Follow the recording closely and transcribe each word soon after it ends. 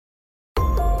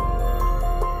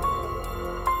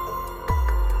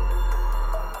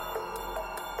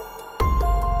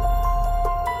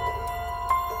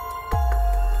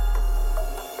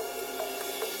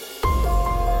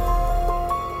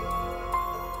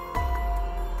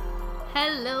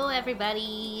Hello,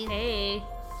 everybody. Hey,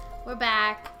 We're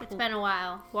back. It's been a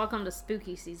while. welcome to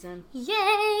spooky season. Yay!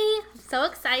 I'm so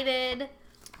excited.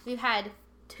 We've had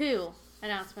 2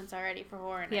 announcements already for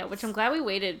Horror Nights. Yeah, which I'm glad we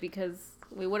waited because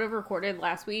we would have recorded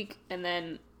last week and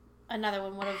then Another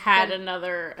one would have had been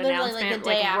another literally announcement the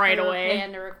day after right we away.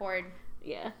 planned to record.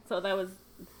 Yeah, so that was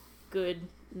good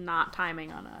not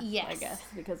timing on us, I Yes. guess,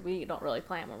 because we don't really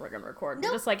plan when we're going to record.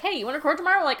 Nope. We're just like, hey, you want to record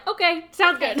tomorrow? We're like, okay,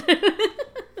 sounds good.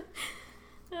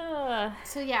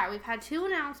 So yeah, we've had 2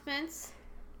 announcements.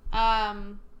 A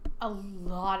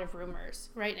lot of rumors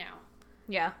right now.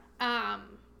 Yeah. I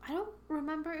don't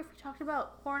remember if we talked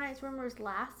about Horror Nights rumors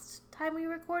last time we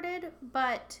recorded,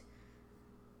 but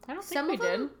I don't think some we of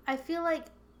them did. I feel like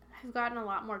have gotten a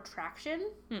lot more traction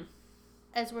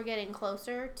as we're getting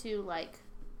closer to like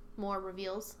more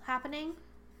reveals happening.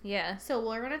 Yeah. So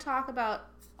we're going to talk about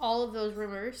all of those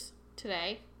rumors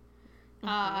today.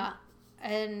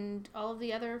 And all of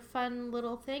the other fun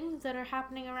little things that are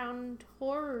happening around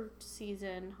horror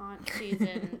season, haunt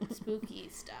season, spooky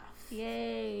stuff.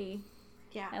 Yay.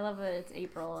 Yeah. I love that it's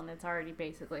April and it's already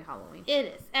basically Halloween.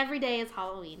 It is. Every day is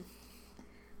Halloween.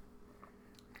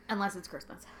 Unless it's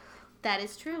Christmas. That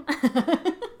is true.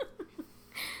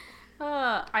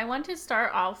 I want to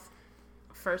start off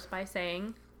first by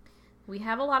saying we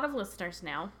have a lot of listeners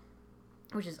now,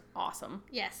 which is awesome.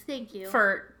 Yes, thank you.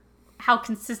 For how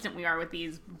consistent we are with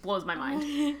these blows my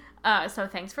mind. So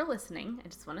thanks for listening. I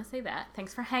just want to say that.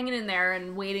 Thanks for hanging in there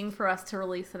and waiting for us to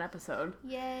release an episode.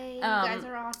 Yay, you guys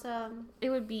are awesome. It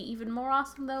would be even more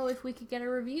awesome, though, if we could get a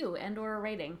review and or a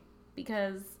rating,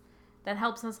 because that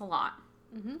helps us a lot.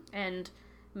 Mm-hmm. And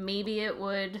maybe it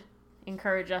would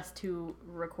encourage us to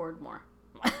record more.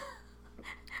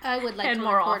 I would like and to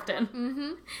more record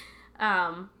often.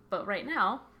 Mm-hmm. But right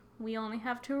now, we only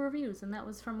have 2 reviews, and that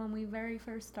was from when we very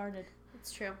first started.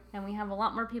 It's true. And we have a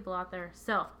lot more people out there.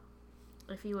 So,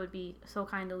 if you would be so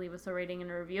kind to leave us a rating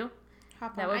and a review,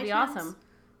 Hop that on would be iTunes awesome.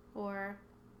 Or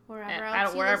wherever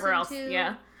else you wherever listen else, to.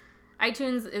 yeah.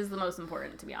 iTunes is the most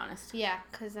important, to be honest. Yeah,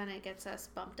 because then it gets us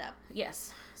bumped up.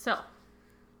 Yes. So,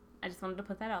 I just wanted to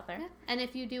put that out there. Yeah. And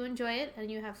if you do enjoy it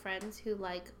and you have friends who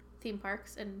like theme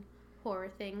parks and horror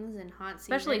things and haunt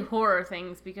season, Especially horror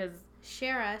things, because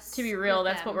share us. to be real, with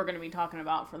that's them. what we're going to be talking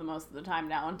about for the most of the time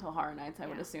now until Horror Nights, I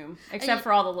would assume. you- Except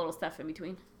for all the little stuff in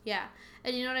between. Yeah.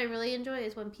 And you know what I really enjoy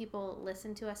is when people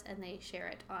listen to us and they share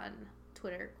it on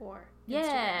Twitter or Instagram.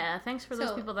 Yeah, thanks for those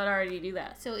So- people that already do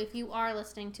that. So if you are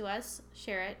listening to us,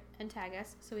 share it and tag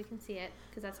us so we can see it,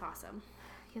 because that's awesome.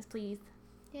 Yes, please.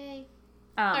 Yay.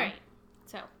 All All right.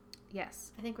 So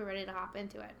Yes, I think we're ready to hop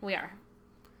into it. we are.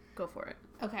 Go for it.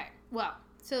 Okay. Well,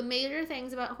 so major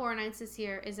things about Horror Nights this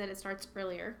year is that it starts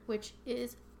earlier, which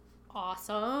is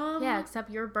awesome. Yeah, except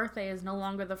your birthday is no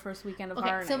longer the first weekend of Okay,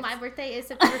 Horror so Nights. my birthday is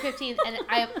September 15th, and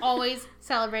I have always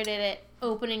celebrated it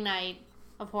opening night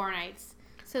of Horror Nights.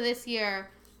 So this year,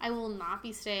 I will not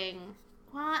be staying.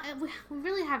 Well, we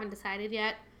really haven't decided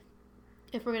yet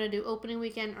if we're going to do opening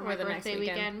weekend or my the next birthday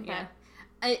weekend. Yeah.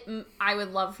 But I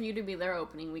would love for you to be there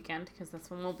opening weekend, because that's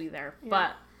when we'll be there. Yeah.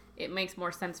 But it makes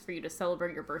more sense for you to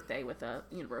celebrate your birthday with a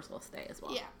Universal stay as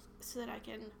well. yeah, so that I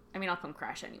can. I mean, I'll come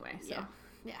crash anyway, so.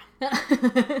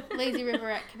 Yeah. Lazy River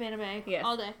at Cabana Bay Yes.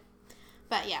 all day.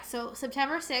 But yeah, so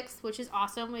September 6th, which is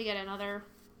awesome. We get another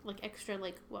extra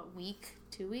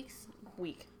 2 weeks?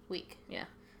 Week. Yeah. Um,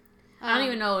 I don't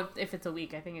even know if it's a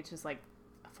week. I think it's just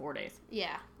 4 days.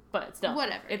 Yeah. But still.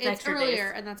 Whatever. It's It's extra earlier,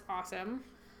 days. and that's awesome.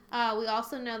 We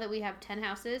also know that we have 10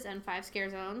 houses and 5 scare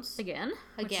zones. Again,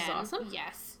 which is awesome.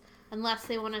 Yes. Unless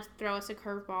they want to throw us a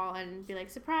curveball and be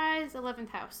like, surprise, 11th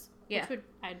house. Yeah.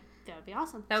 That would be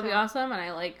awesome. That would be awesome, and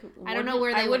I don't know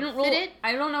where they would fit it.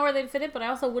 I don't know where they'd fit it, but I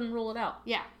also wouldn't rule it out.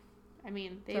 Yeah. I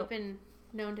mean, they've been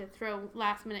known to throw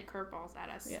last-minute curveballs at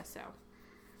us. Yes. So.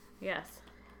 Yes.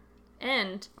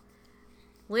 And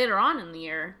later on in the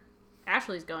year,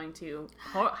 Ashley's going to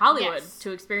Hollywood Yes.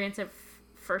 to experience it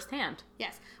firsthand.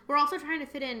 Yes. We're also trying to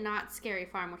fit in Not Scary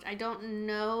Farm, which I don't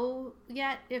know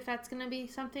yet if that's going to be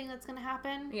something that's going to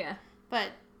happen. Yeah. But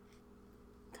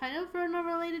kind of on a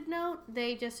related note,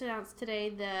 they just announced today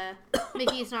the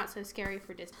Mickey's Not So Scary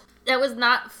for Disney. That was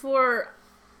not for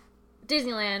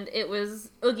Disneyland. It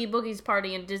was Oogie Boogie's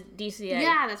party in DCA.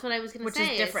 Yeah, that's what I was going to Which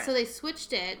say. is different. So they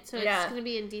switched it, so Yeah. it's going to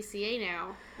be in DCA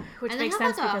now. Which and makes they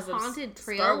have sense because a of haunted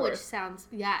Star trail, Wars. which sounds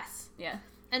Yeah.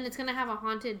 and it's going to have a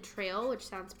haunted trail, which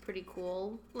sounds pretty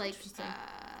cool. Interesting.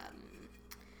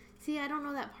 See, I don't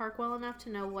know that park well enough to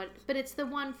know what, but it's the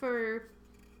one for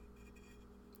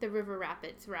the River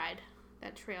Rapids ride,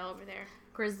 that trail over there.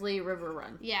 Grizzly River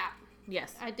Run. Yeah.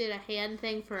 Yes. I did a hand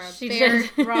thing for a She bear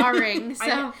did. roaring,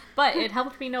 so. But it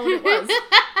helped me know what it was.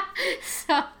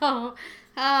 So,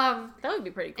 That would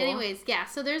be pretty cool. anyways, yeah.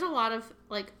 So there's a lot of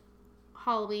like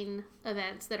Halloween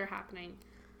events that are happening,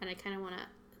 and I kind of want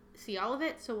to see all of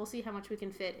it. So we'll see how much we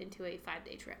can fit into a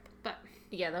 5-day trip. But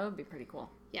Yeah, that would be pretty cool.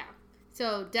 yeah,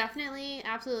 so definitely,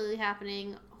 absolutely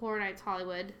happening. Horror Nights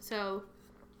Hollywood. So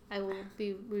I will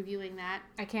be reviewing that.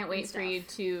 I can't wait for you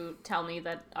to tell me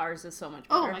that ours is so much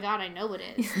better. Oh my god, I know it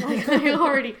is. Like,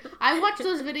 I watched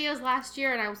those videos last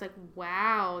year and I was like,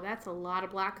 wow, that's a lot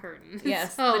of black curtains.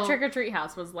 Yes, So, the Trick or Treat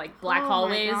house was like black Oh my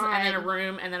hallways, and then a God.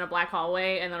 room, and then a black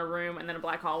hallway, and then a room, and then a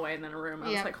black hallway, and then a room. I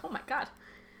was Yep. like, oh my god.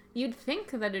 You'd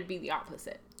think that it'd be the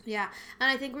opposite. yeah, and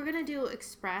I think we're going to do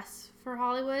Express for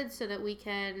Hollywood so that we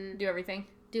can Do everything.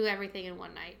 do everything in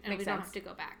one night and Makes we don't sense. have to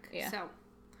go back. Yeah. So,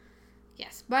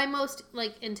 yes. My most,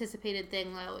 like, anticipated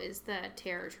thing, though, is the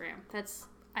Terror Tram.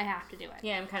 I have to do it.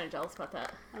 Yeah, I'm kind of jealous about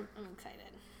that. I'm excited.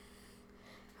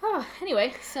 Oh,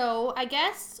 anyway. So, I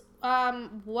guess,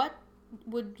 what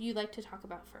would you like to talk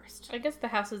about first? I guess the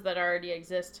houses that already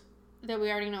exist. That we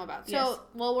already know about. Yes. So,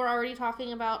 well, we're already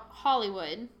talking about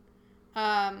Hollywood.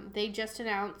 They just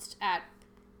announced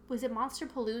was it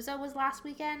Monsterpalooza was last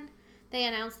weekend? They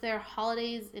announced their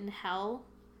Holidays in Hell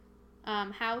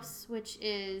house, which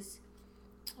is,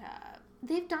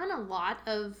 they've done a lot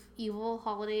of evil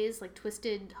holidays, like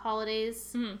twisted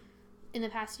holidays Mhm. in the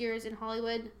past years in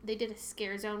Hollywood. They did a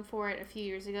scare zone for it a few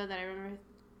years ago that I remember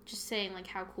just saying, like,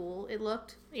 how cool it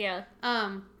looked. Yeah.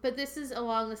 But this is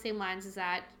along the same lines as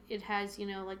that. It has,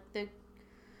 like, the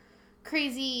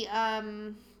crazy,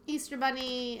 Easter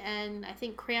Bunny and I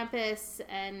think Krampus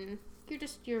and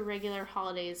your regular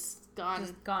holidays gone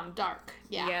Just gone. dark.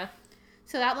 Yeah. Yeah.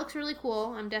 So that looks really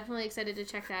cool. I'm definitely excited to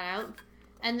check that out.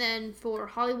 And then for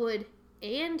Hollywood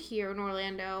and here in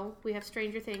Orlando, we have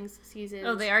Stranger Things seasons.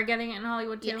 Oh, they are getting it in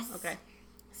Hollywood too? Yes. Okay.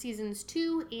 Seasons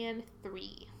 2 and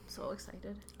 3. So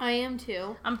excited. I am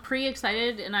too. I'm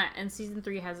pre-excited, and season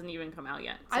 3 hasn't even come out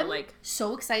yet. So, I'm like...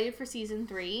 so excited for season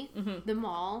 3. Mhm. The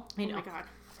mall. I Oh know. my god.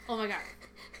 Oh my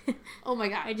god. Oh my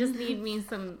god. I just need me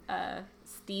some,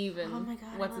 Steve and... Oh my God,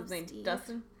 I what's love his name? Steve.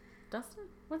 Dustin? Dustin?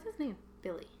 What's his name?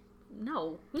 Billy.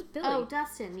 No. Who's Billy? Oh,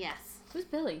 Dustin, yes. Who's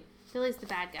Billy? Billy's the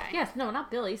bad guy. Yes, no, not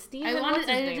Billy. Steve I and what's his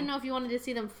didn't name? know if you wanted to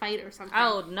see them fight or something.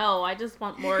 Oh, no. I just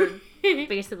want more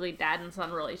basically dad and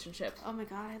son relationship. Oh my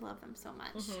god, I love them so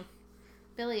much. Mhm.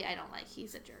 Billy, I don't like.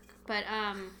 He's a jerk. But,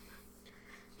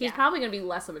 He's yeah. probably going to be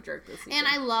less of a jerk this season. And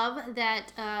I love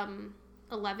that,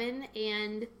 11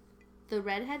 and the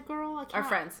redhead girl. Our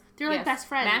friends. They're like Yes. best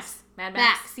friends. Max? Mad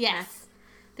Max, yes. Max.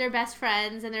 They're best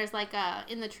friends, and there's like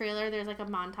in the trailer, there's like a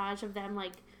montage of them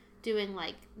like doing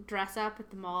like dress up at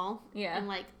the mall. Yeah. In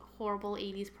like horrible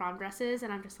 80s prom dresses,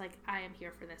 and I'm just like, I am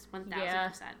here for this 1000%.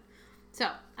 Yeah. So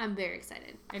I'm very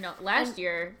excited. I know. Last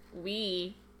year,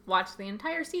 we watched the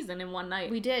entire season in one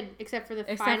night. We did, except for the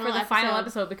Except for the final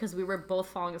episode because we were both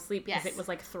falling asleep because Yes. it was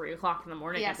like 3 o'clock in the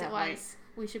morning Yes, at it that was. point.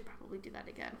 We should probably do that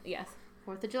again. Yes.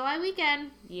 4th of July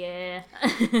weekend. Yeah.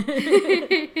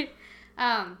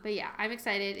 But yeah, I'm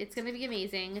excited. It's gonna be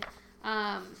amazing.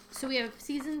 So we have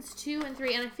seasons 2 and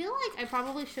 3, and I feel like I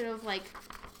probably should have like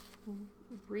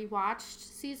rewatched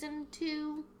season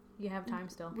 2 You have time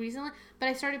still. recently, but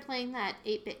I started playing that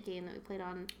 8-bit game that we played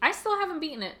on. I still haven't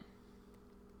beaten it.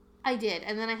 I did,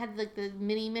 and then I had like the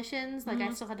mini missions. Like I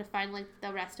Mhm. still had to find like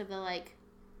the rest of the like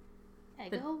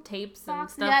The Eggo tapes and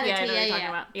box? stuff. Yeah, Yeah, the I know what you're yeah, talking yeah.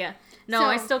 about. Yeah. No, So-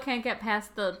 I still can't get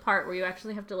past the part where you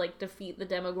actually have to like defeat the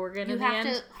Demogorgon You in the have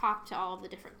end. to hop to all of the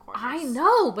different corners. I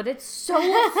know, but it's so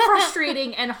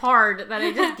frustrating and hard that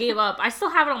I just gave up. I still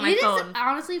have it on my It is phone.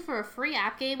 honestly for a free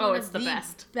app game. Oh, one it's of the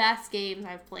best. best games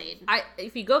I've played.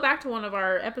 If you go back to one of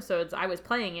our episodes, I was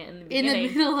playing it in the In the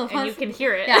beginning, middle of and us- you can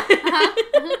hear it.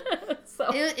 Yeah.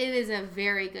 So It is a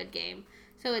very good game.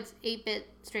 So it's 8-bit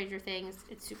Stranger Things.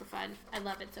 It's super fun. I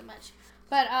love it so much.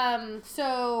 But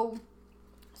so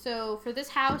for this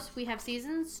house we have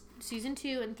season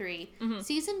 2 and 3. Mhm.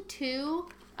 Season 2,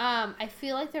 I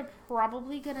feel like they're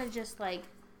probably gonna just like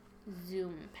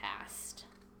zoom past.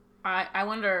 I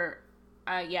wonder,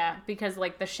 yeah, because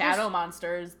like the shadow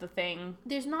monster is the thing.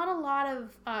 There's not a lot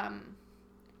of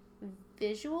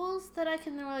visuals that I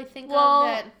can really think Well, of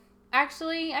that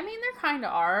Actually, I mean there kind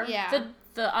of are. Yeah.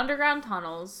 The underground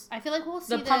tunnels, I feel like we'll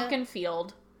see the pumpkin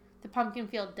field. The pumpkin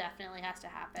field definitely has to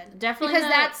happen. Definitely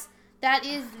because that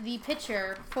is the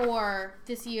picture for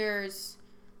this year's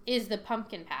is the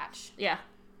pumpkin patch. Yeah.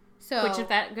 So Which if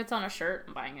that gets on a shirt,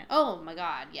 I'm buying it. oh my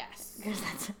god, yes. Because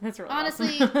that's really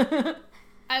Honestly, awesome.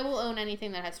 I will own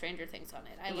anything that has Stranger Things on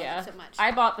it. I love it so much.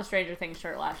 I bought the Stranger Things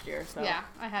shirt last year, so yeah,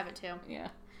 I have it too. yeah.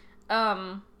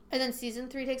 And then season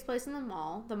 3 takes place in the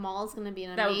mall. The mall is going to be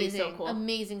an That would be amazing, so cool.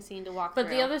 amazing scene to walk But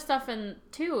through. the other stuff in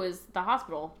 2 is the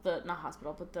hospital. Not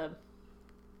hospital, but the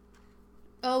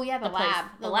Oh, yeah, the place. lab.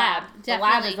 The lab. Definitely. The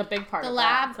lab is a big part the of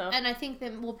lab, that. So. And I think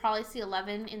that we'll probably see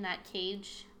 11 in that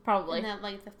cage. Probably. In that,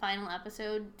 like, the final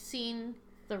episode scene.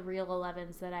 The real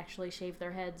 11s that actually shave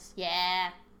their heads. Yeah.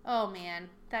 Oh, man.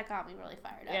 That got me really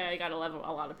fired up. Yeah, I got a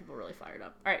lot of people really fired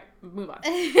up. All right, move on.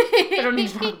 I don't need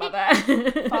to talk about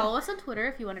that. Follow us on Twitter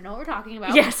if you want to know what we're talking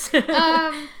about. Yes.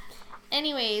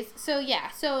 Anyways, so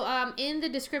in the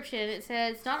description it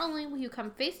says, not only will you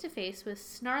come face to face with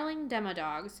snarling demo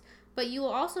dogs, but you will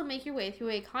also make your way through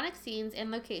iconic scenes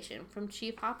and location, from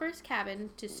Chief Hopper's cabin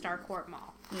to Starcourt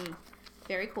Mall.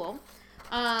 Very cool.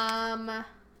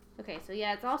 Okay, so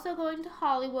yeah, it's also going to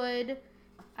Hollywood.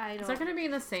 Is that going to be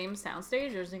in the same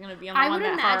soundstage, or is it going to be on the one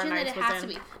that Horror Nights was in? I would imagine that it has to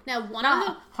be. Now, one of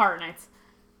the... Horror Nights.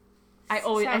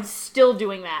 I'm still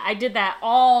doing that. I did that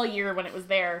all year when it was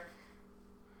there.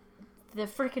 The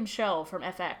freaking show from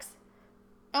FX.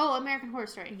 Oh, American Horror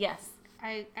Story. Yes.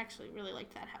 I actually really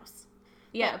liked that house.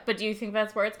 Yeah, but do you think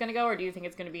that's where it's going to go, or do you think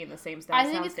it's going to be in the same soundstage? I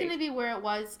think it's going to be where it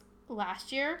was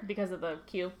last year. Because of the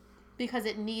queue? Because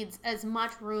it needs as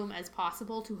much room as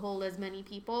possible to hold as many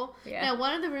people. Yeah. Now,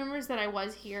 one of the rumors that I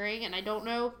was hearing, and I don't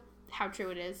know how true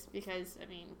it is, because, I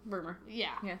mean... Rumor.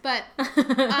 Yeah. Yeah. But,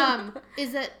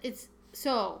 is that it's...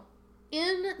 So,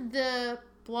 in the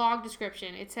blog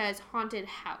description, it says haunted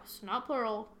house. Not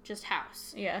plural, just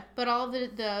house. Yeah. But all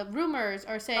the rumors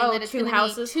are saying that it's two going to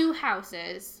houses? be 2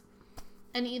 houses.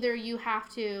 And either you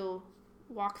have to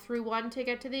walk through one to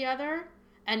get to the other,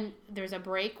 and there's a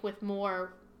break with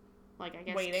more... like, I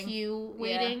guess, queue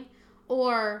waiting,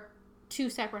 or 2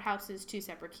 separate houses, 2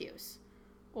 separate queues.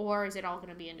 Or is it all going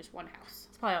to be in just one house?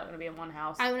 It's probably all going to be in one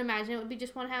house. I would imagine it would be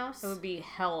just one house. It would be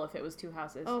hell if it was 2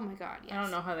 houses. Oh my god, yes. I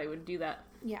don't know how they would do that.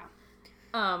 Yeah.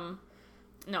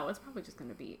 No, it's probably just going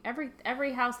to be...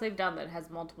 Every house they've done that has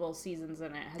multiple seasons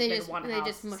in it has been one house. They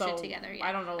just mush it together, yeah.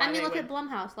 I don't know why look at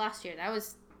Blumhouse last year. That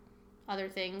was other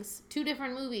things. 2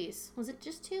 different movies. Was it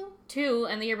just 2? 2,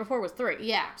 and the year before was 3.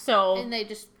 Yeah. So... And they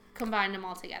just... combine them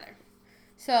all together.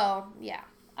 So, yeah.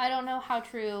 I don't know how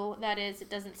true that is. It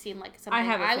doesn't seem like something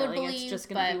I would believe. It's just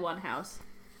going to be one house.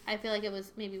 I feel like it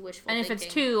was maybe wishful thinking. And if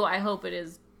it's 2, I hope it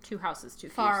is 2 houses, 2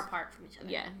 far queues. apart from each other.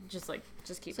 Yeah, just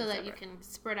keep so it that separate. you can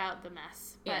spread out the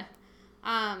mess. Yeah.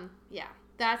 But, yeah.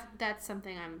 That's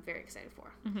something I'm very excited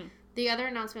for. Mm-hmm. The other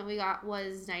announcement we got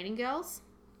was Nightingales.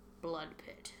 Blood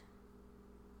Pit.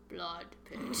 Blood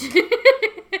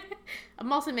Pit.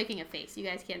 I'm also making a face. You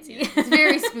guys can't see it. It's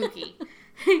very spooky.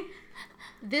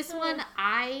 This one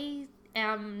I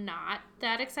am not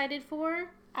that excited for.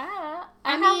 I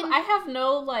have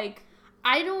no, like...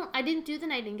 I didn't do the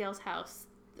Nightingale's house.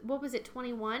 What was it,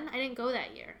 21? I didn't go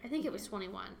that year. I think it was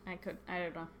 21. I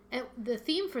don't know. And the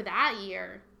theme for that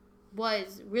year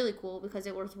was really cool because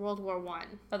it was World War I.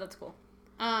 Oh, that's cool.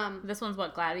 This one's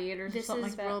what, Gladiators or something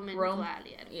like that? This is Roman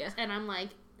Gladiators. Yeah. And I'm like,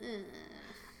 ugh.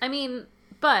 I mean,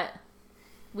 but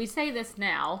we say this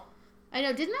now. I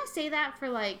know. Didn't I say that for,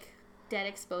 like, Dead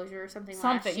Exposure or something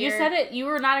last year? You said it. You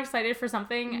were not excited for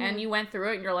something, and you went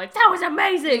through it, and you're like, that was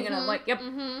amazing! And I'm like, yep.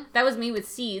 That was me with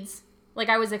Seeds. Like,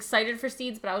 I was excited for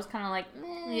Seeds, but I was kind of like,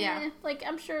 yeah. Like,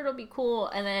 I'm sure it'll be cool.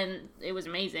 And then it was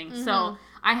amazing. So,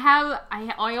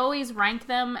 I always rank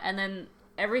them, and then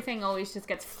everything always just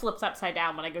gets flipped upside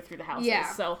down when I go through the houses. Yeah.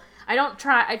 So,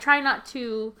 I try not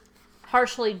to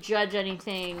harshly judge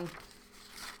anything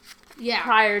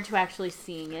prior to actually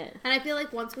seeing it. And I feel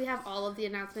like once we have all of the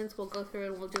announcements, we'll go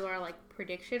through and we'll do our, like,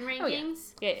 prediction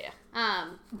rankings. Oh, yeah.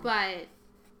 But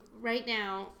right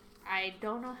now, I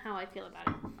don't know how I feel about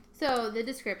it. So, the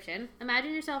description.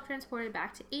 Imagine yourself transported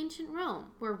back to ancient Rome,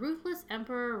 where ruthless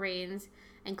emperor reigns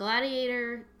and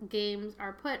gladiator games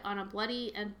are put on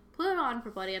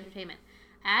for bloody entertainment.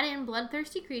 Add in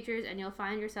bloodthirsty creatures and you'll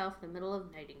find yourself in the middle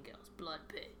of Nightingale's blood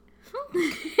pit.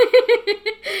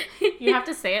 You have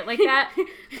to say it like that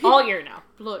all year now.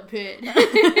 Blood pit.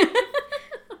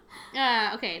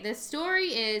 Okay, the story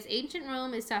is ancient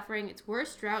Rome is suffering its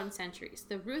worst drought in centuries.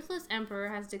 The ruthless emperor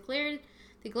has declared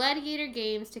the gladiator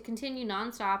games to continue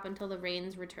non-stop until the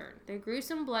rains return. The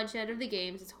gruesome bloodshed of the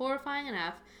games is horrifying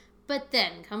enough, but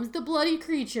then comes the bloody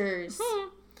creatures.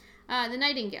 The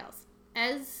Nightingales.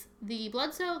 As the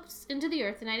blood soaks into the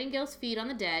earth, the Nightingales feed on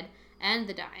the dead and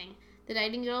the dying. The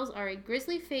Nightingales are a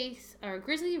grisly race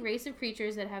of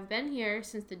creatures that have been here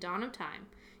since the dawn of time.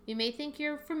 You may think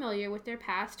you're familiar with their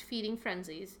past feeding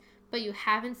frenzies, but you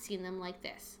haven't seen them like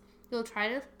this. You'll try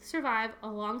to survive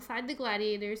alongside the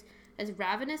gladiators as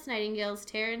ravenous nightingales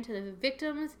tear into the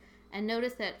victims and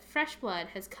notice that fresh blood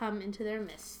has come into their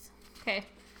midst. Okay.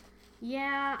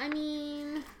 Yeah, I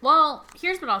mean... Well,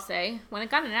 here's what I'll say. When it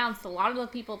got announced, a lot of the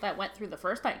people that went through the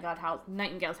first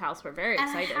Nightingale's house were very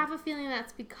excited. And I have a feeling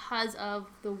that's because of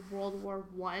the World War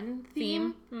I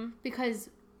theme.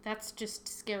 Because that's just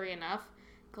scary enough.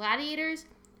 Gladiators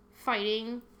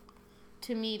fighting,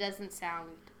 to me, doesn't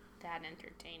sound that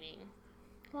entertaining.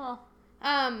 Well...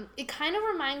 it kind of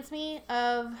reminds me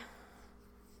of...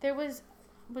 There was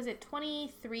it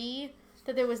 23?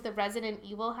 That there was the Resident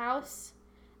Evil house...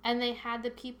 And they had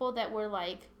the people that were,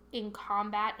 like, in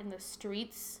combat in the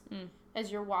streets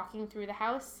as you're walking through the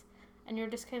house. And you're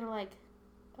just kind of like,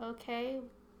 okay,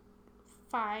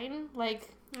 fine. Like...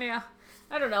 Yeah,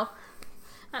 I don't know.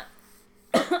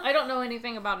 I don't know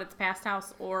anything about its past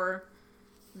house or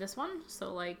this one.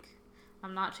 So, like,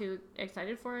 I'm not too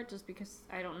excited for it just because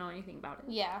I don't know anything about it.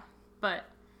 Yeah. But,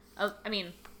 I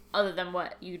mean, other than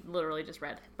what you literally just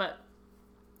read. But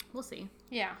we'll see.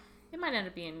 Yeah. It might end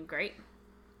up being great.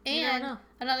 And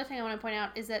another thing I want to point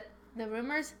out is that the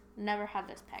rumors never had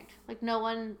this pegged. Like, no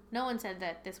one said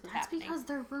that this was happening. That's because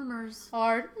they're rumors.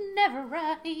 Are never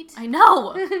right. I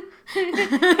know!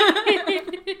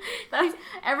 That's,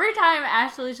 every time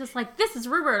Ashley's just like, this is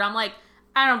rumored, I'm like,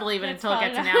 I don't believe it until it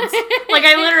gets announced. Like,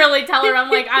 I literally tell her,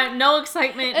 I'm like, I no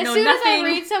excitement, as no nothing. As soon as nothing. I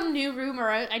read some new rumor,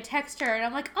 I text her, and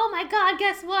I'm like, oh my god,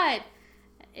 guess what?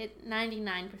 It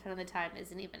 99% of the time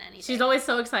isn't even anything. She's always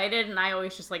so excited, and I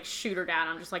always just, like, shoot her down.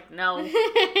 I'm just like, no.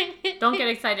 Don't get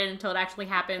excited until it actually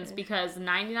happens, because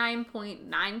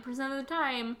 99.9% of the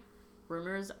time,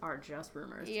 rumors are just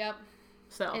rumors. Yep.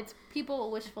 So. It's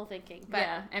people wishful thinking. But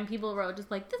yeah, and people wrote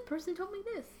just like, this person told me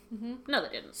this. Mm-hmm. No, they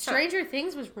didn't. Stranger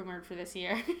Things was rumored for this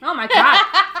year. Oh my god.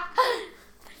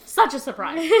 Such a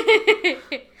surprise.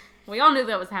 We all knew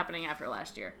that was happening after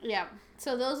last year. Yeah.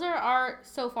 So those are our,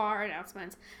 so far,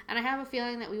 announcements. And I have a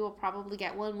feeling that we will probably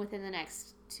get one within the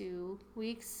next 2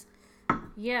 weeks.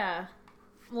 Yeah.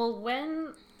 Well,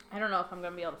 I don't know if I'm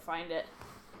going to be able to find it.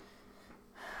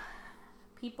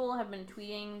 People have been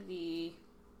tweeting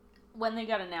when they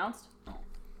got announced.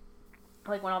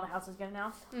 Like when all the houses get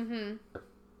announced. Mm-hmm.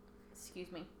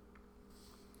 Excuse me.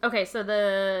 Okay, so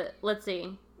let's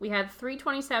see. We had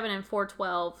 3/27 and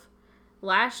 4/12.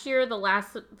 Last year, the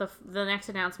next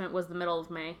announcement was the middle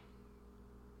of May.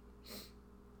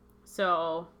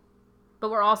 So,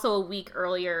 but we're also a week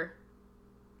earlier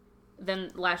than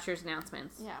last year's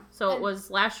announcements. Yeah. So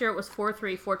last year it was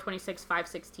 4/3, 4/26,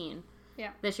 5/16.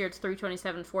 Yeah. This year it's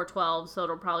 3/27, 4/12, so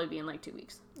it'll probably be in like 2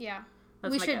 weeks. Yeah.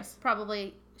 That's we my should guess.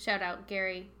 Probably shout out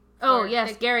Gary. Oh,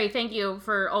 yes, Gary, thank you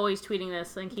for always tweeting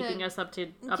this and keeping us up to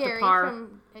par. Gary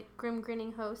from Grim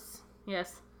Grinning Hosts.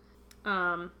 Yes.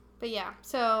 But yeah,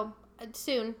 so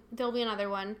soon there'll be another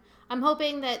one. I'm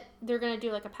hoping that they're going to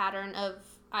do like a pattern of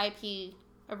IP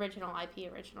original.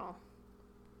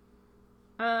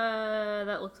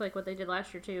 That looks like what they did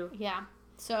last year too. Yeah.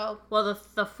 So. Well,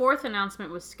 the fourth announcement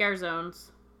was Scare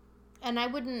Zones. And I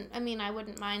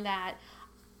wouldn't mind that.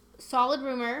 Solid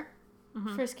rumor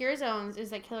for Scare Zones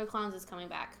is that Killer Clowns is coming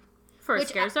back. For a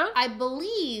Scare Zone? I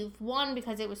believe, one,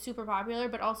 because it was super popular,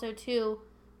 but also, two,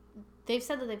 they've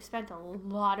said that they've spent a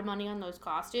lot of money on those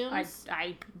costumes.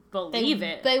 I believe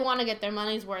it. They want to get their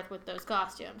money's worth with those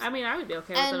costumes. I mean, I would be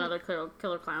okay with another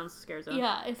Killer Clowns Scare Zone.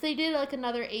 Yeah, if they did like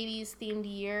another 80s themed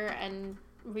year and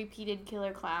repeated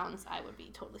Killer Clowns, I would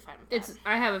be totally fine with that.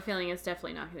 I have a feeling it's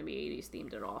definitely not going to be 80s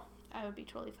themed at all. I would be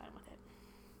totally fine with it.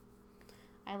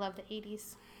 I love the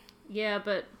 80s. Yeah,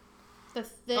 but the a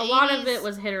 80s, lot of it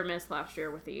was hit or miss last year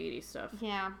with the 80s stuff.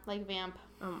 Yeah, like Vamp.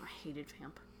 Oh, I hated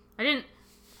Vamp. I didn't...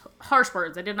 Harsh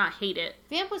words. I did not hate it.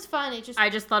 Vamp was fun. I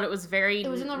just thought it was very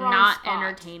in the wrong not spot,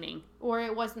 entertaining. Or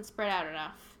it wasn't spread out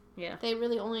enough. Yeah. They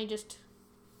really only just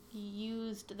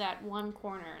used that one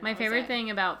corner. My favorite thing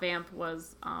about Vamp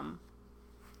was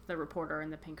the reporter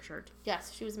in the pink shirt.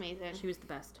 Yes, she was amazing. She was the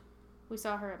best. We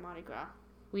saw her at Mardi Gras.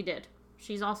 We did.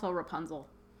 She's also Rapunzel.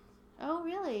 Oh,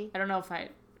 really? I don't know if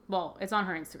well, it's on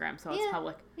her Instagram, so it's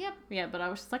public. Yep. Yeah, but I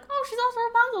was just like, oh, she's also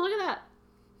Rapunzel. Look at that.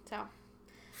 So.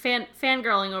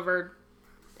 Fangirling over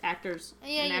actors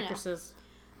and actresses.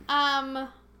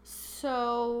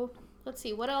 So, let's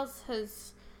see. What else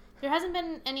there hasn't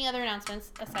been any other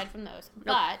announcements aside from those.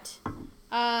 Nope.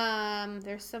 But,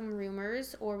 there's some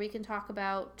rumors, or we can talk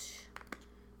about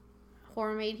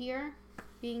Horror Made Here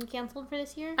being canceled for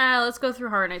this year. Let's go through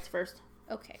Horror Nights first.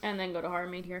 Okay. And then go to Horror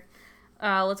Made Here.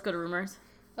 Let's go to rumors.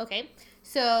 Okay.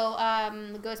 So,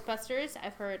 the Ghostbusters,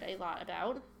 I've heard a lot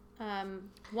about.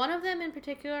 One of them in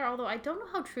particular, although I don't know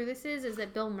how true this is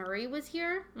that Bill Murray was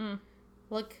here.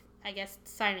 I guess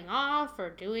signing off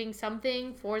or doing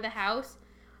something for the house.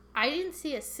 I didn't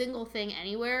see a single thing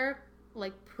anywhere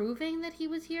like proving that he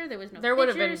was here. There was no. There would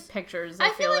have been pictures. I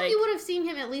feel like you would have seen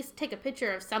him at least take a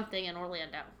picture of something in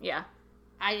Orlando. Yeah.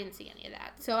 I didn't see any of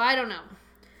that, so I don't know.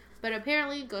 But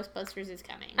apparently, Ghostbusters is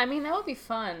coming. I mean, that would be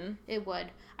fun. It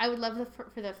would. I would love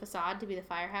for the facade to be the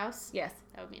firehouse. Yes.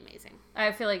 That would be amazing.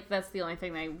 I feel like that's the only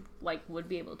thing they, like, would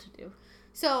be able to do.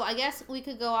 So, I guess we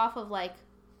could go off of, like,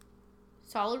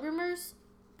 solid rumors.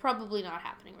 Probably not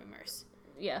happening rumors.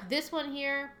 Yeah. This one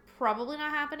here, probably not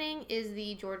happening, is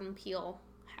the Jordan Peele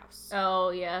house.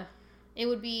 Oh, yeah. It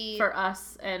would be... For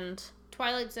us and...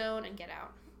 Twilight Zone and Get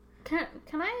Out.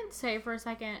 Can I say for a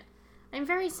second... I'm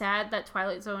very sad that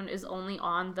Twilight Zone is only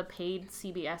on the paid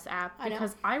CBS app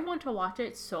because I want to watch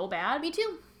it so bad. Me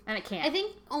too. And it can't. I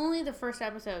think only the first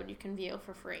episode you can view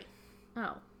for free.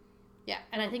 Oh. Yeah,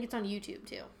 and I think it's on YouTube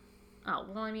too. Oh,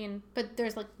 well, I mean... But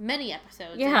there's, like, many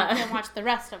episodes. Yeah. And you can watch the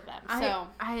rest of them, so...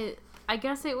 I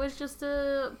guess it was just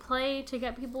a play to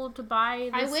get people to buy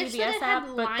the CBS app,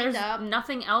 but there's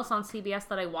nothing else on CBS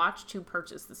that I watch to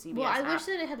purchase the CBS app. Well, I wish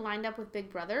that it had lined up with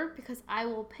Big Brother, because I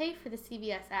will pay for the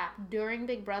CBS app during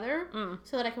Big Brother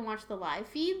so that I can watch the live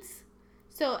feeds.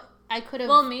 So I could have...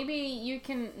 Well,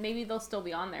 maybe they'll still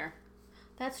be on there.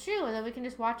 That's true, and then we can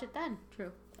just watch it then.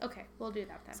 True. Okay, we'll do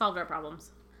that then. Solved our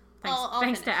problems.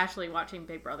 Thanks to Ashley watching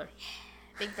Big Brother.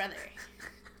 Big Brother.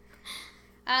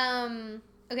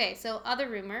 Okay, so other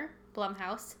rumor,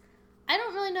 Blumhouse. I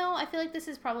don't really know. I feel like this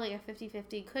is probably a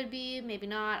 50-50. Could be, maybe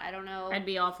not. I don't know. I'd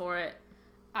be all for it.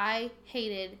 I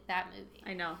hated that movie.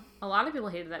 I know. A lot of people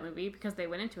hated that movie because they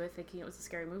went into it thinking it was a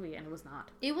scary movie, and it was not.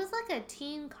 It was like a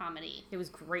teen comedy. It was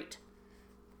great.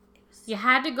 You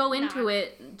had to go into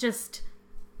it just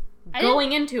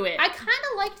going into it. I kind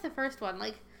of liked the first one.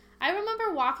 Like, I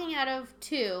remember walking out of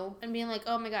 2 and being like,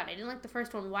 oh my god, I didn't like the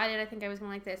first one. Why did I think I was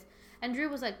going to like this? And Drew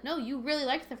was like, no, you really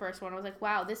liked the first one. I was like,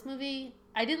 wow, this movie,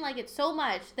 I didn't like it so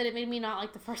much that it made me not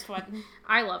like the first one.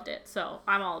 I loved it, so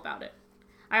I'm all about it.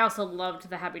 I also loved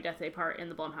the Happy Death Day part in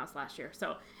the Blumhouse last year.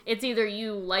 So it's either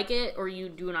you like it or you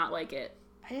do not like it.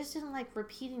 I just didn't like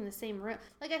repeating the same room.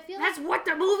 Like, I feel That's what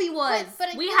the movie was. But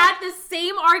we had the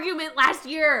same argument last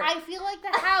year. I feel like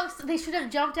the house, they should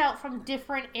have jumped out from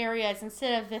different areas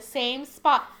instead of the same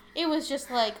spot. It was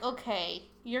just like, okay,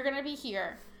 you're going to be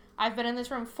here. I've been in this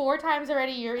room 4 times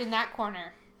already. You're in that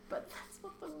corner. But that's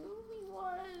what the movie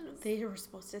was. They were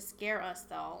supposed to scare us,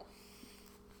 though.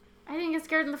 I didn't get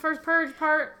scared in the first Purge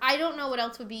part. I don't know what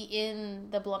else would be in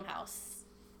the Blumhouse.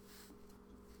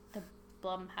 The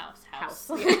Blumhouse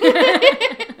house.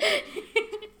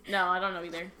 No, I don't know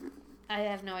either. I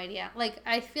have no idea. Like,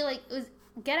 I feel like it was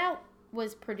Get Out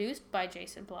was produced by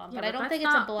Jason Blum, but I don't think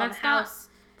it's a Blum house.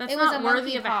 That's not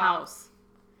worthy of a house.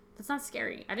 That's not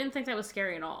scary. I didn't think that was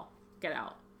scary at all. Get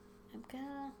Out. I'm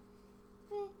gonna...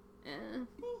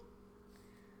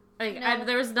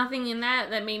 There was nothing in that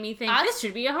made me think this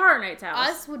should be a Horror Nights house.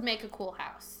 Us would make a cool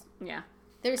house. Yeah.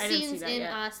 There's scenes in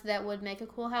Us that would make a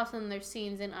cool house, and there's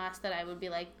scenes in Us that I would be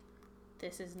like,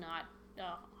 this is not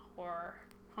a horror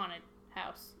haunted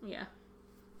house. Yeah.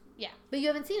 Yeah. But you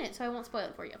haven't seen it, so I won't spoil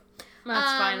it for you.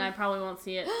 That's fine. I probably won't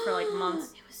see it for like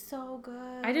months. It was so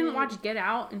good. I didn't watch Get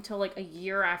Out until like a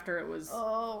year after it was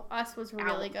Us was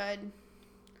really good.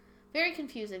 Very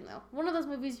confusing, though. One of those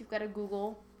movies you've got to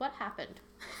Google, what happened?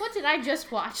 What did I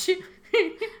just watch?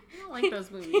 I don't like those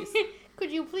movies.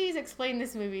 Could you please explain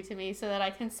this movie to me so that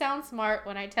I can sound smart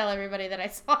when I tell everybody that I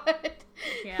saw it?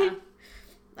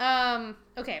 Yeah.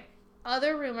 Okay.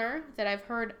 Other rumor that I've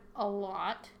heard a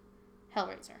lot,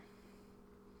 Hellraiser.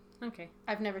 Okay.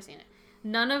 I've never seen it.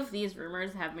 None of these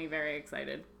rumors have me very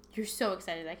excited. You're so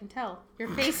excited, I can tell. Your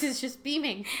face is just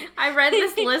beaming. I read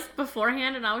this list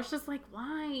beforehand, and I was just like,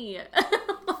 why?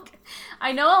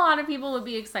 I know a lot of people would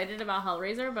be excited about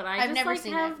Hellraiser, but I've never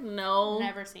seen it.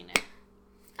 Never seen it.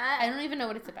 I don't even know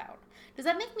what it's about. Does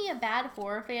that make me a bad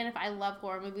horror fan if I love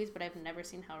horror movies, but I've never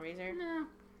seen Hellraiser? No.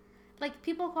 Like,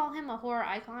 people call him a horror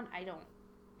icon. I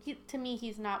don't. To me,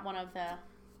 he's not one of the...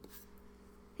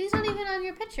 He's not even on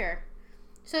your picture.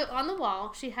 So, on the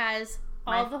wall, she has...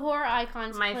 all the horror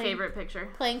icons. My favorite picture.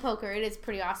 Playing poker. It is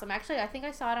pretty awesome. Actually, I think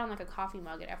I saw it on like a coffee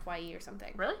mug at FYE or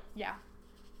something. Really? Yeah.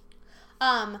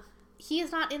 He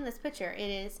is not in this picture. It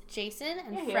is Jason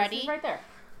and Freddy. He's right there.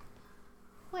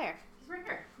 Where? He's right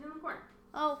here. He's in the corner.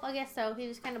 Oh, I guess so. He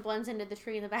just kind of blends into the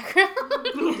tree in the background.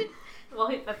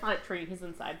 Well, that's not a tree. He's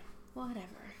inside. Whatever.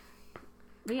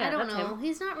 But yeah, I don't know.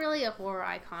 He's not really a horror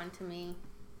icon to me.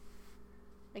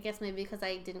 I guess maybe because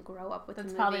I didn't grow up with the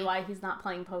movie. That's probably why he's not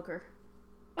playing poker.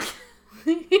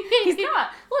 He's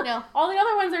not. Look, no. All the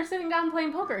other ones are sitting down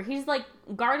playing poker. He's like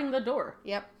guarding the door.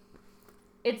 Yep.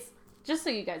 It's just so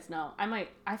you guys know.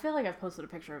 I feel like I've posted a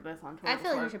picture of this on Twitter. I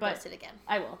feel like you should post it again.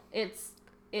 I will. It's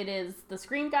It is the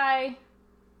Scream guy.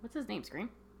 What's his name? Scream?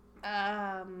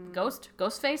 Ghostface?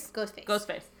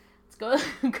 Ghostface. It's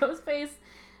Ghostface.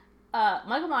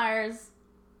 Michael Myers.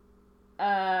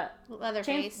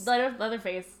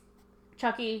 Leatherface.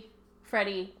 Chucky,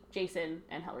 Freddy, Jason,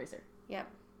 and Hellraiser. Yep.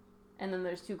 And then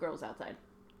there's 2 girls outside.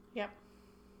 Yep.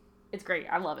 It's great.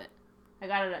 I love it. I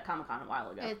got it at Comic-Con a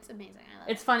while ago. It's amazing. I love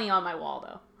It's funny on my wall,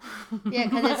 though. Yeah,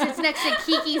 because it's next to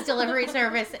Kiki's Delivery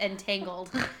Service and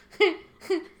Tangled.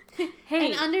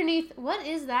 Hey. And underneath, what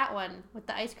is that one with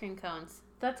the ice cream cones?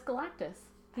 That's Galactus.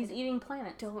 He's eating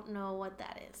planets. Don't know what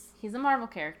that is. He's a Marvel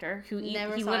character who Never saw he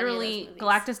any of literally those movies.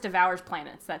 Galactus devours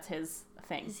planets. That's his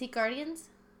thing. Is he Guardians?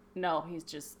 No, he's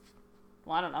just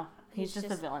I don't know. He's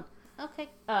just a villain. Okay.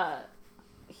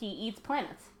 He eats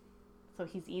planets. So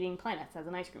he's eating planets as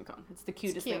an ice cream cone. It's the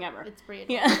cutest thing ever. It's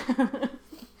pretty adorable. Yeah.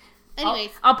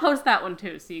 Anyways. I'll post that one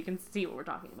too so you can see what we're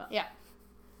talking about. Yeah.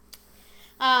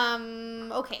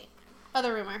 Okay.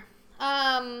 Other rumor.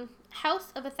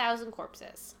 House of 1,000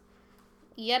 Corpses.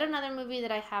 Yet another movie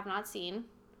that I have not seen.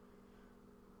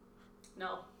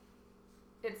 No.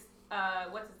 It's,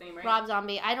 what's his name, right? Rob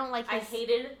Zombie. I don't like his... I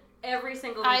hated every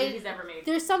single movie he's ever made.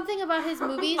 There's something about his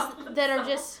movies that are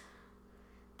just...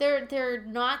 They're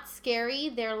not scary.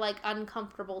 They're, like,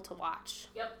 uncomfortable to watch.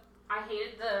 Yep. I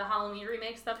hated the Halloween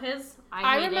remakes of his.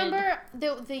 I remember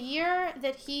the year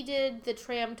that he did the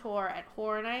tram tour at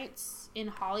Horror Nights in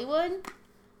Hollywood.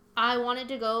 I wanted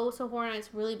to go to Horror Nights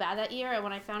really bad that year, and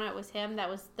when I found out it was him, that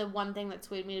was the one thing that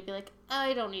swayed me to be like,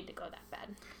 I don't need to go that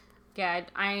bad. Yeah,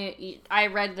 I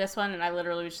read this one and I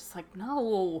literally was just like,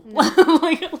 no.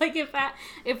 like if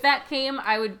that came,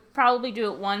 I would probably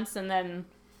do it once and then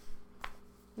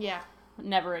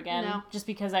never again. No. Just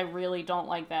because I really don't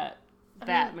like that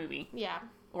movie. Yeah.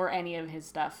 Or any of his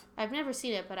stuff. I've never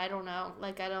seen it, but I don't know.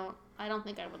 Like I don't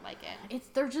think I would like it.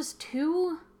 They're just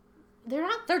too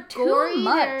They're too gory,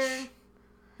 much.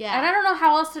 Yeah. And I don't know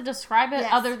how else to describe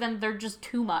it other than they're just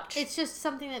too much. It's just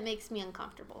something that makes me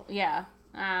uncomfortable. Yeah.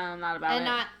 Not about and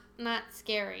it. And not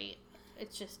scary.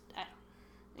 It's just, I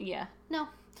don't. Yeah. No.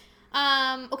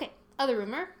 Okay. Other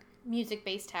rumor.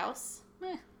 Music-based house.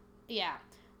 Yeah.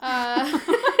 I'm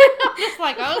just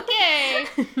like, okay.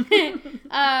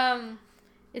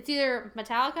 It's either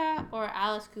Metallica or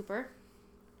Alice Cooper.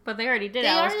 But they already did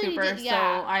Alice Cooper, so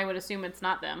I would assume it's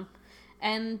not them.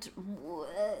 And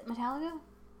Metallica?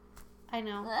 I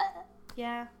know.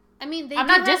 Yeah. I mean, I'm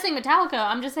not dissing Metallica.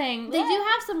 I'm just saying they do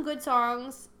have some good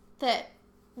songs that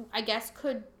I guess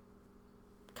could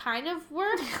kind of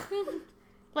work.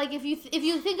 Like if you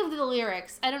think of the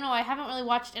lyrics, I don't know. I haven't really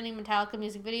watched any Metallica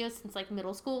music videos since like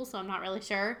middle school, so I'm not really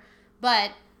sure.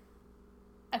 But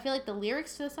I feel like the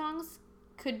lyrics to the songs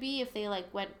could be if they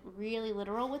like went really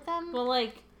literal with them. Well,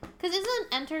 like, because isn't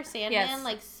Enter Sandman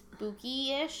like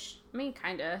spooky-ish? I mean,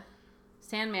 kinda.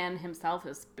 Sandman himself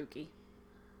is spooky.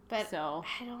 But so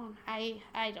I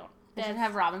don't. They should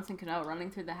have Robinson Cano running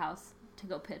through the house to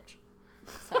go pitch.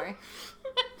 Sorry.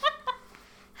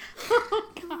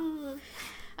 Oh, God.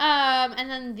 And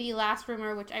then the last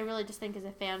rumor, which I really just think is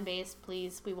a fan base,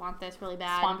 please, we want this really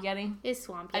bad. Swamp Yeti? Is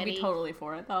Swamp Yeti. I'd be totally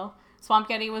for it, though. Swamp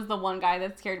Yeti was the one guy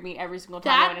that scared me every single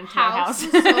time I went into my house.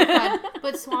 Was so fun.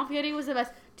 But Swamp Yeti was the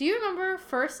best. Do you remember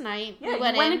first night we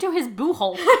went into his boo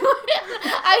hole?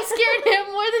 I scared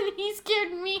him more than he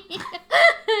scared me.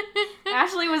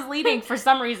 Ashley was leading for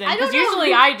some reason, because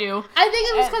usually I do. I think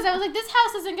it was because I was like, this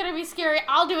house isn't going to be scary.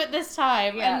 I'll do it this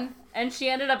time. Yeah. And she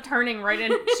ended up turning right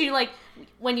in. She, like,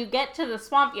 when you get to the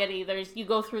Swamp Yeti, you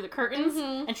go through the curtains,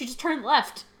 and she just turned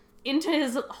left into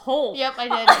his hole. Yep, I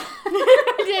did.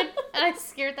 I did. And I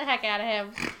scared the heck out of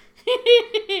him.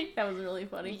 That was really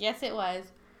funny. Yes, it was.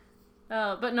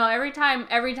 But no, every time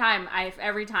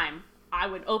I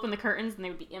would open the curtains and they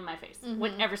would be in my face.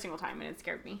 Every single time, and it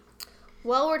scared me.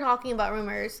 While we're talking about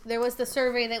rumors, there was the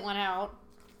survey that went out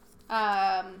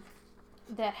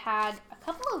that had a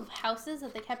couple of houses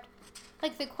that they kept,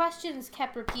 like the questions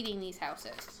kept repeating these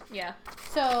houses. Yeah.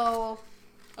 So,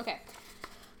 okay.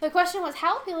 The question was,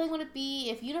 how appealing would it be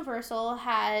if Universal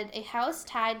had a house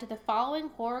tied to the following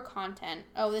horror content?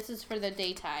 Oh, this is for the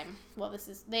daytime. Well,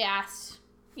 they asked.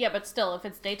 Yeah, but still, if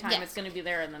it's daytime, it's going to be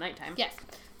there in the nighttime. Yes.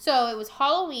 So it was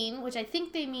Halloween, which I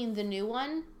think they mean the new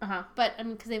one. Uh-huh. But, I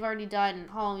mean, because they've already done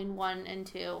Halloween 1 and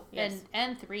 2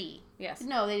 and 3. Yes.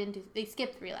 No, they didn't do, they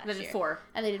skipped 3 last year. They did 4.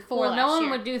 And they did 4 last year. Well, no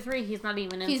one would do 3. He's not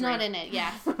even in 3. He's not in it,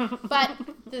 yeah. But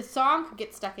the song could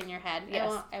get stuck in your head.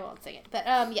 Yes. I won't sing it. But,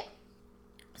 yeah.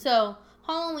 So,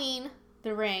 Halloween,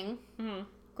 The Ring,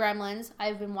 Gremlins.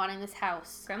 I've been wanting this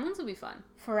house. Gremlins would be fun.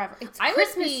 Forever. It's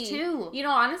Christmas, too. You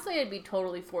know, honestly, I'd be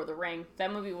totally for The Ring.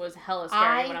 That movie was hella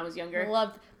scary when I was younger.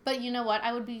 But you know what?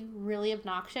 I would be really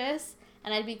obnoxious,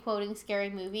 and I'd be quoting Scary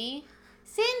Movie.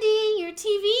 Cindy, your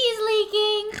TV is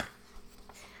leaking.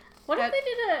 What if they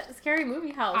did a Scary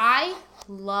Movie house? I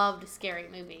loved Scary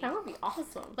Movie. That would be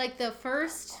awesome. Like the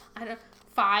first,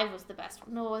 5 was the best.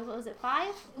 No, was it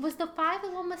 5? Was the 5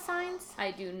 the one with signs?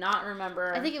 I do not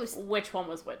remember. I think it was which one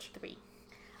was which. 3.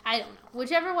 I don't know.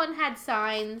 Whichever one had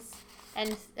signs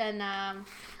and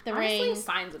the Ring.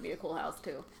 Signs would be a cool house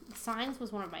too. Signs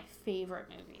was one of my favorite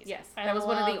movies. Yes, that was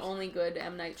one of the only good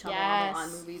M. Night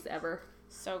Shyamalan movies ever.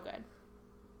 So good.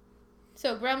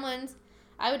 So Gremlins,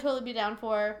 I would totally be down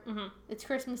for. Mm-hmm. It's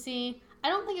Christmassy. I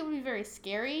don't think it would be very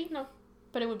scary. No.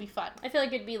 But it would be fun. I feel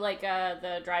like it'd be like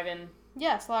the drive-in.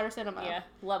 Yeah, Slaughter Cinema. Yeah,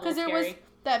 level scary. Because there was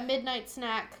that midnight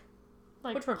snack,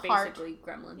 which were basically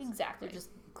Gremlins. Exactly. They're just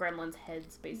Gremlins'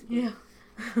 heads, basically. Yeah.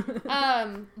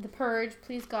 The Purge,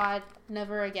 please God,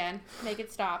 never again. Make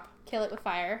it stop. Kill it with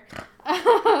fire.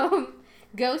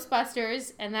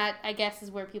 Ghostbusters, and that, I guess,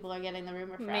 is where people are getting the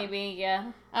rumor from. Maybe,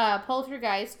 yeah.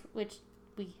 Poltergeist, which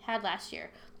we had last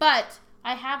year. But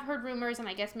I have heard rumors, and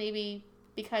I guess maybe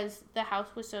because the house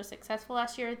was so successful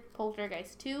last year,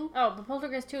 Poltergeist 2. Oh, but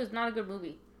Poltergeist 2 is not a good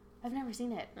movie. I've never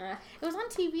seen it. It was on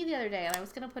TV the other day, and I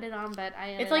was going to put it on, but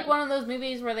It's like one of those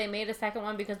movies where they made a second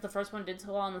one because the first one did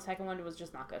so well, and the second one was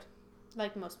just not good.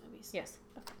 Like most movies. Yes.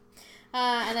 Okay.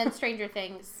 And then Stranger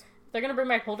Things. They're going to bring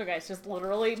back Poltergeist, just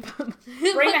literally bring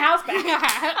the house back.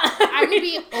 I would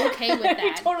be okay with that.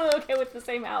 I'd be totally okay with the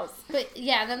same house. But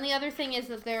yeah, then the other thing is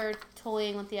that they're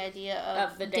toying with the idea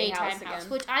of the daytime house again.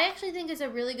 Which I actually think is a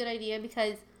really good idea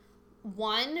because,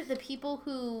 one, the people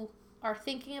who are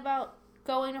thinking about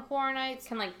going to Horror Nights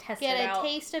can like test get it out. a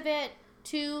taste of it.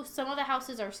 2, some of the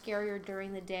houses are scarier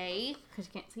during the day. Because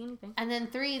you can't see anything. And then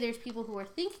 3, there's people who are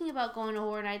thinking about going to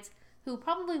Horror Nights who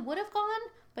probably would have gone,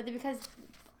 but because,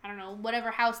 I don't know, whatever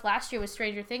house last year with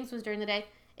Stranger Things was during the day,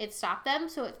 it stopped them,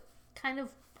 so it kind of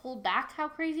pulled back how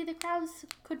crazy the crowds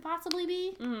could possibly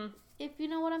be, if you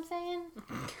know what I'm saying.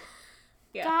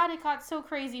 Yeah. God, it got so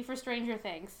crazy for Stranger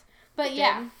Things. But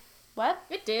yeah. What?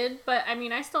 It did, but I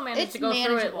mean, I still managed to go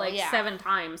through it like 7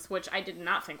 times, which I did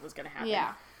not think was going to happen.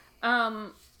 Yeah.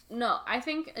 No, I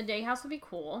think a day house would be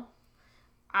cool.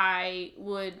 I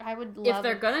would love if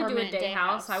they're gonna do a day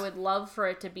house, I would love for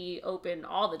it to be open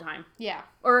all the time. Yeah.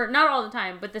 Or not all the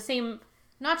time, but the same.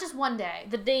 Not just one day.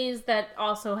 The days that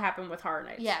also happen with Horror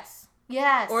Nights. Yes.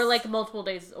 Yes. Or like multiple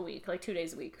days a week, like 2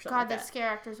 days a week or something. God, the scare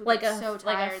actors would be so tired.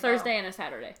 Like a Thursday and a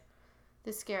Saturday.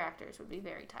 The scare actors would be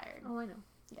very tired. Oh, I know.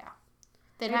 Yeah.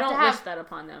 They don't wish that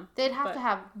upon them. They'd have to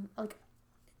have like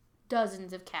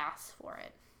dozens of casts for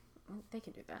it. They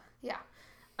can do that. Yeah.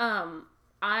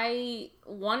 I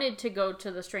wanted to go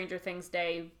to the Stranger Things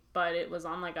day, but it was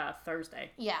on like a Thursday.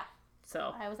 Yeah.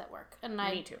 So I was at work, and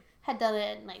I had done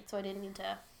it at night, so I didn't need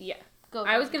to. Yeah. Go.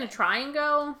 I was gonna try and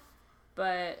go,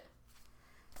 but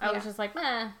I was just like,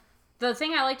 meh. The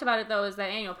thing I liked about it though is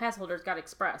that annual pass holders got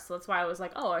express, so that's why I was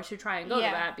like, oh, I should try and go to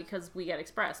that because we get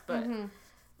express, but.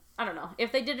 I don't know.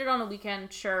 If they did it on a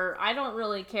weekend, sure. I don't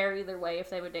really care either way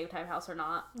if they have a daytime house or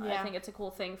not. Yeah. I think it's a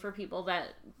cool thing for people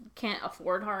that can't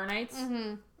afford Horror Nights.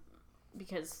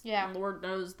 Because Lord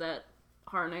knows that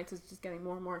Horror Nights is just getting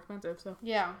more and more expensive. So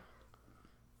yeah.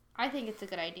 I think it's a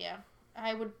good idea.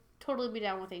 I would totally be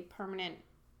down with a permanent,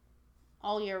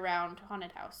 all year round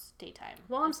haunted house daytime.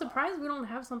 Well, I'm surprised we don't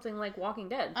have something like Walking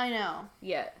Dead. I know.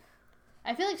 Yet.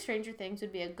 I feel like Stranger Things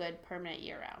would be a good permanent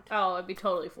year-round. Oh, I'd be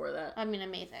totally for that. I mean,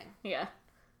 amazing. Yeah.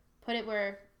 Put it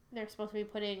where they're supposed to be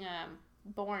putting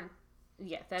Bourne.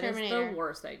 Yeah, that Terminator. Is the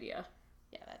worst idea.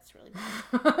 Yeah, that's really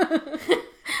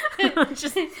bad.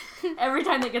 Just every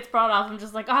time that gets brought off, I'm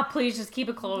just like, oh, please just keep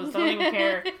it closed. I don't even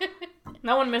care.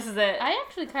 No one misses it. I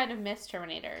actually kind of miss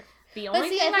Terminator. The only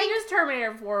thing I used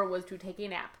Terminator for was to take a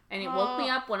nap. And it woke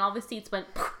me up when all the seats went...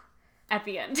 at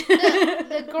the end.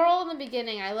 the girl in the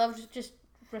beginning, I loved just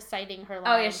reciting her lines.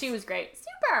 Oh, yeah, she was great.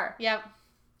 Super! Yep.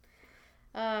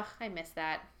 I miss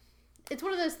that. It's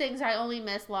one of those things I only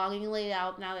miss longingly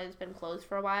out now that it's been closed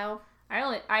for a while.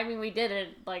 I mean, we did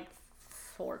it like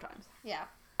 4 times. Yeah.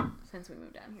 Since we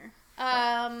moved down here.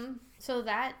 So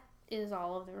that is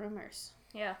all of the rumors.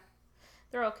 Yeah.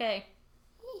 They're okay.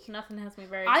 Nothing has me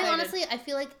very excited. I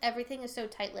feel like everything is so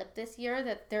tight-lipped this year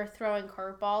that they're throwing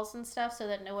curveballs and stuff so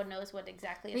that no one knows what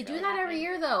exactly is They do that every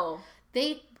year, though.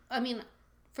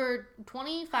 For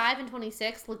 25 and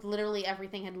 26, like, literally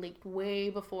everything had leaked way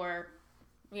before.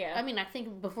 Yeah. I mean, I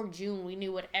think before June, we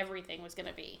knew what everything was going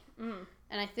to be. Mm.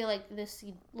 And I feel like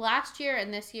last year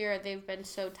and this year, they've been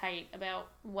so tight about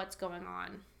what's going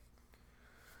on.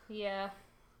 Yeah.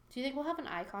 Do you think we'll have an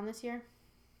icon this year?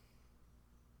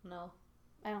 No.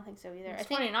 I don't think so either. It's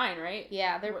 29, right?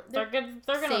 Yeah, they're going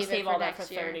to save all that for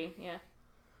 30. Yeah.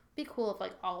 Be cool if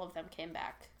like all of them came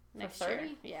back next year.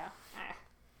 Yeah.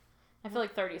 I feel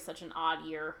like 30 is such an odd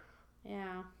year.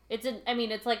 Yeah. It's an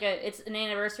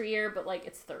anniversary year, but like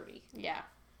it's 30. Yeah.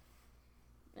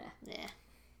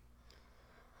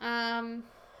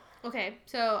 Okay,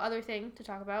 so other thing to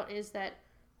talk about is that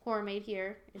Horror Made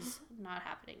Here is not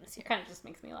happening this year. It kind of just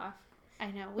makes me laugh. I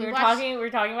know. We were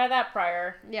talking about that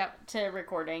prior to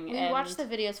recording. We watched the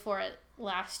videos for it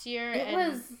last year. It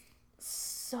was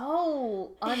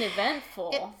so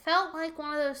uneventful. It felt like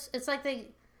one of those, it's like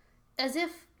as if,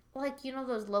 like, you know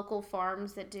those local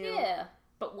farms that do... Yeah,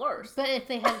 but worse. But if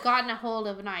they had gotten a hold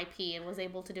of an IP and was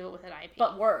able to do it with an IP.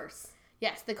 But worse.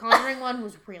 Yes, the Conjuring one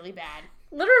was really bad.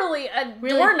 Literally,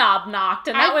 doorknob knocked,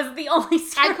 and that was the only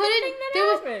scary thing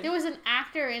that happened. There was an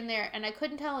actor in there, and I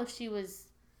couldn't tell if she was,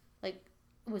 like,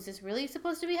 was this really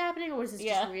supposed to be happening, or was this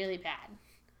just really bad?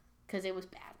 Because it was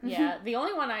bad. Yeah, the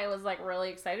only one I was, like, really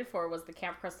excited for was the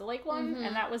Camp Crystal Lake one,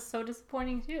 and that was so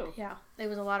disappointing, too. Yeah, it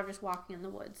was a lot of just walking in the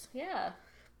woods. Yeah.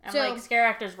 And, like, scare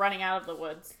actors running out of the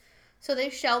woods. So they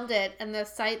shelved it, and the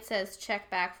site says check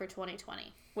back for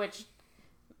 2020. Which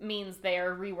means they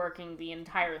are reworking the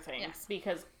entire thing. Yes.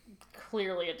 Because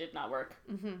clearly it did not work.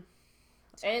 Mm-hmm.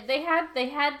 They had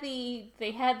the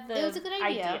it was a good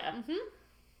idea.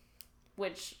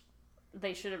 Which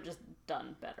they should have just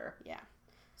done better. Yeah.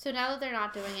 So now that they're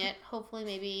not doing it, hopefully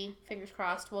maybe, fingers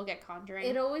crossed, we'll get Conjuring.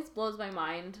 It always blows my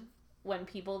mind when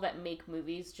people that make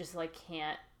movies just, like,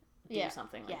 can't do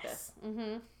something like this.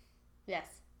 Mm-hmm. Yes.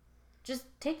 Just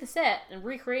take the set and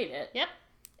recreate it. Yep.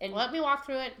 And let me walk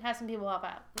through it and have some people help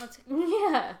out.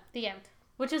 The end.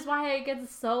 Which is why I get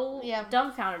so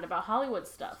dumbfounded about Hollywood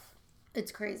stuff.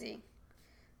 It's crazy.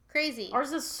 Crazy.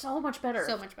 Ours is so much better.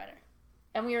 So much better.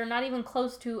 And we are not even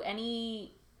close to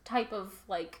any type of,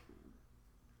 like,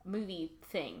 movie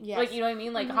thing. Yes. Like, you know what I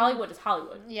mean? Like, Hollywood is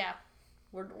Hollywood. Yeah.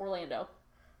 We're Orlando.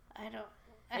 I don't know.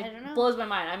 It blows my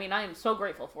mind. I mean, I am so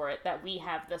grateful for it that we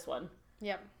have this one.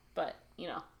 Yep. But, you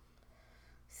know.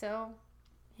 So,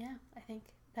 yeah, I think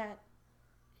that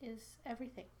is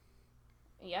everything.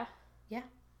 Yeah? Yeah.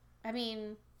 I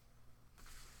mean...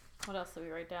 What else did we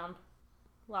write down?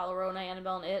 La Llorona,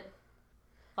 Annabelle, and It.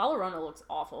 La Llorona looks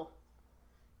awful.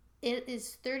 It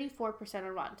is 34% on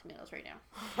Rotten Tomatoes right now.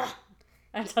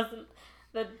 That doesn't...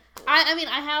 I mean,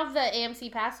 I have the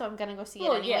AMC pass, so I'm gonna go see it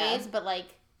anyways, but, like,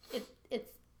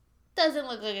 it doesn't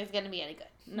look like it's gonna be any good.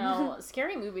 No,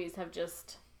 scary movies have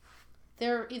just...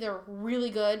 They're either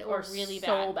really good or really bad.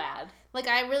 So bad. Like,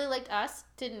 I really liked Us.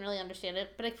 Didn't really understand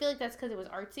it. But I feel like that's because it was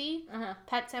artsy.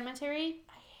 Pet Sematary,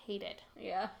 I hated.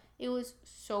 Yeah. It was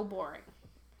so boring.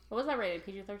 What was that rated?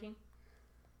 PG-13?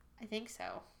 I think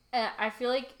so. I feel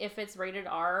like if it's rated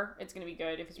R, it's going to be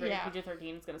good. If it's rated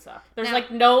PG-13, it's going to suck. There's, now,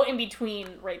 like, no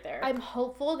in-between right there. I'm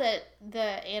hopeful that the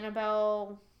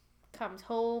Annabelle Comes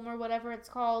Home, or whatever it's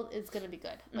called, is going to be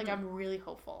good. Like, I'm really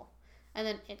hopeful. And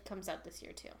then It comes out this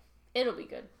year, too. It'll be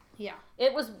good. Yeah.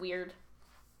 It was weird.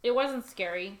 It wasn't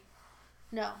scary.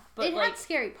 No. But it had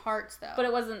scary parts, though. But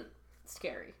it wasn't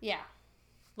scary. Yeah.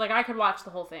 Like, I could watch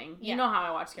the whole thing. You know how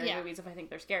I watch scary movies if I think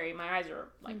they're scary. My eyes are,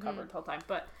 like, covered the whole time.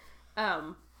 But,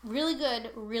 really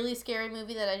good, really scary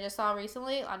movie that I just saw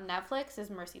recently on Netflix is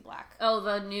Mercy Black. Oh,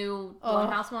 the new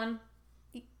Blumhouse one?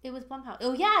 It was Blumhouse.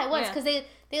 Oh, yeah, it was. Because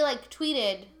they, like,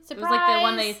 tweeted, surprise! It was, like, the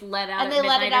one they let out and at midnight. And they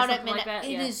let it out at midnight. Like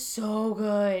it is so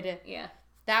good. Yeah.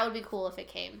 That would be cool if it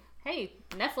came. Hey,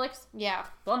 Netflix. Yeah.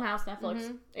 Blumhouse,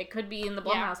 Netflix. It could be in the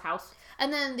Blumhouse house.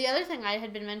 And then the other thing I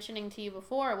had been mentioning to you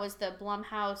before was the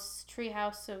Blumhouse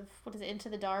Treehouse of, what is it, Into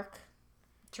the Dark?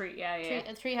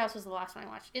 Treehouse was the last one I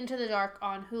watched. Into the Dark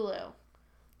on Hulu.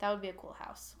 That would be a cool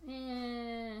house.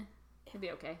 It'd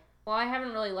be okay. Well, I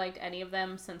haven't really liked any of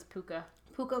them since Puka.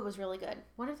 Puka was really good.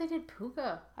 What if they did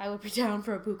Puka? I would be down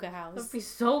for a Puka house. That would be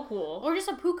so cool. Or just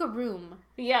a Puka room.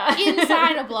 Yeah.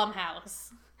 Inside a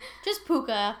Blumhouse. Just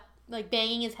Puka, like,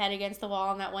 banging his head against the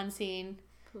wall in that one scene.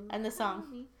 Puka and the song.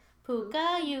 Me.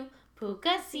 Puka you,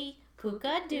 Puka see,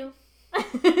 Puka do.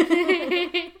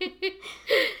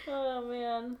 Oh,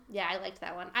 man. Yeah, I liked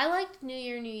that one. I liked New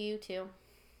Year, New You, too.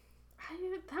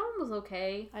 That one was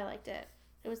okay. I liked it.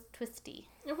 It was twisty.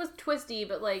 It was twisty,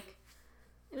 but, like,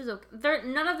 it was okay.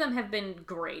 None of them have been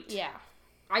great. Yeah.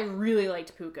 I really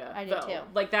liked Puka. I did, too.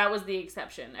 Like, that was the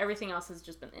exception. Everything else has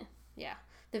just been eh. Yeah.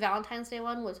 The Valentine's Day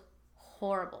one was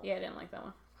horrible. Yeah, I didn't like that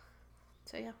one.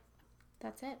 So, yeah.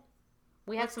 That's it.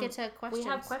 Let's get to questions.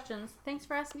 We have questions. Thanks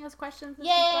for asking us questions.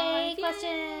 Yay!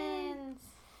 Questions!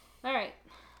 All right.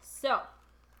 So,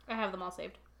 I have them all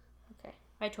saved. Okay.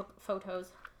 I took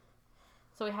photos.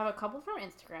 So we have a couple from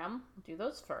Instagram. We'll do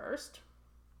those first.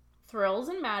 Thrills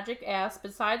and Magic asks,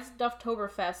 besides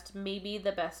Dufftoberfest, maybe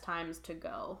the best times to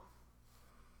go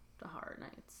to Horror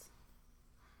Nights.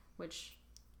 Which,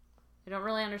 I don't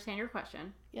really understand your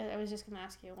question. Yeah, I was just going to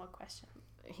ask you what question.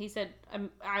 He said,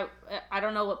 I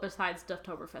don't know what besides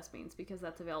Dufftoberfest means, because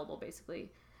that's available basically.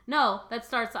 No, that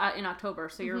starts in October,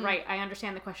 so you're right. I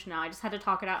understand the question now. I just had to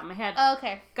talk it out in my head. Oh,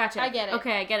 okay. Gotcha. I get it.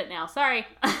 Okay, I get it now. Sorry.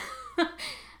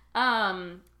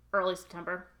 Early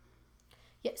September.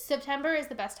 Yeah, September is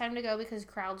the best time to go because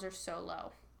crowds are so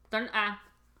low. They're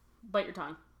bite your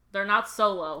tongue. They're not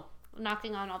so low.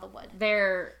 Knocking on all the wood.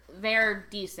 They're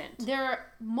decent. They're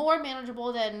more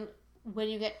manageable than when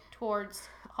you get towards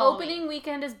Halloween. Opening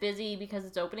weekend is busy because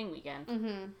it's opening weekend.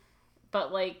 Mm-hmm.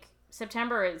 But like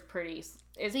September is pretty.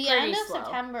 The end of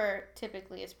September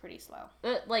typically is pretty slow.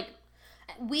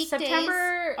 Weekdays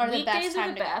September are the weekdays best time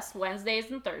are the best.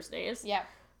 Wednesdays and Thursdays. Yeah.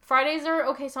 Fridays are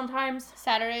okay sometimes.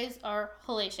 Saturdays are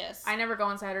hellacious. I never go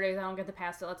on Saturdays. I don't get the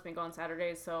pass that lets me go on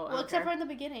Saturdays. So well, except for in the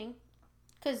beginning,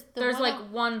 because there's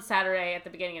one Saturday at the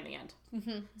beginning and the end.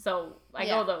 Mm-hmm. So I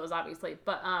go those obviously,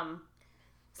 but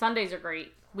Sundays are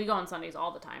great. We go on Sundays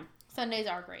all the time. Sundays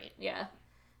are great. Yeah.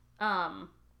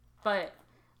 But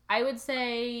I would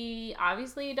say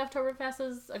obviously Dufftoberfest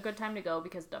is a good time to go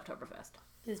because Dufftoberfest.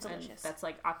 It's delicious. And that's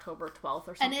like October 12th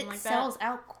or something like that. And it sells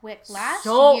out quick. Last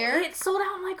year... It sold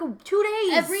out in like 2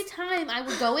 days. Every time I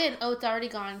would go in, it's already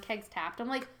gone. Kegs tapped. I'm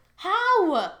like,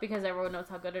 how? Because everyone knows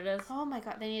how good it is. Oh my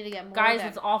god, they need to get more. Guys,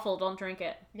 it's awful. Don't drink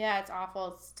it. Yeah, it's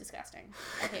awful. It's disgusting.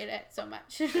 I hate it so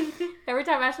much. Every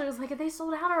time Ashley was like, they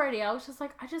sold out already. I was just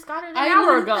like, I just got it an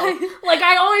hour ago.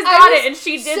 I always got it and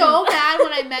she didn't. So mad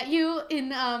when I met you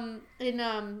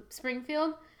in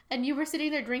Springfield. And you were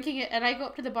sitting there drinking it, and I go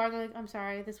up to the bar, and they're like, I'm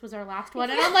sorry, this was our last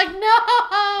one. And I'm like,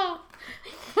 no!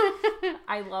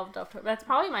 I love Dufftoberfest. That's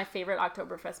probably my favorite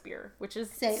Oktoberfest beer, which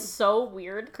is so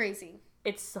weird. Crazy.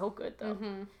 It's so good, though. Mm-hmm.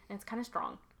 And it's kind of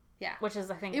strong. Yeah. Which is,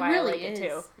 I think, why I like it,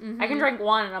 too. Mm-hmm. I can drink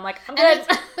one, and I'm like, I'm good.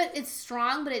 But it's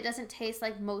strong, but it doesn't taste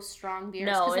like most strong beers.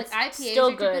 No, it's IPAs still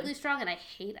are good. typically strong, and I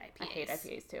hate IPAs. I hate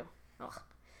IPAs, too. Ugh.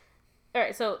 All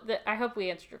right, so I hope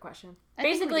we answered your question.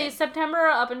 Basically, September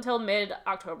up until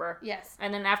mid-October. Yes.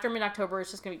 And then after mid-October,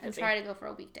 it's just going to be busy. And try to go for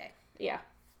a weekday. Yeah.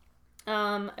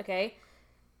 Okay.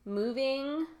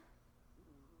 Moving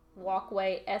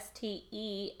Walkway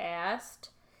STE asked,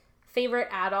 favorite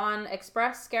add-on,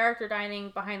 Express, character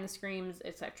dining, behind the screens,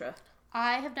 etc.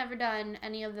 I have never done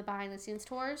any of the behind-the-scenes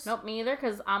tours. Nope, me either,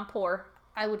 because I'm poor.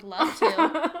 I would love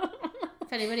to.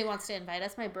 If anybody wants to invite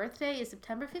us, my birthday is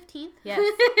September 15th. Yes.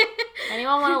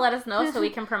 Anyone want to let us know so we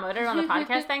can promote it on the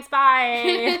podcast? Thanks,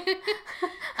 bye.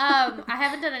 I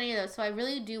haven't done any of those, so I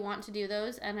really do want to do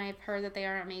those, and I've heard that they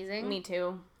are amazing. Me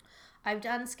too. I've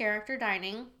done character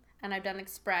dining, and I've done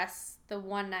Express the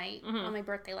one night on my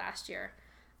birthday last year.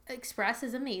 Express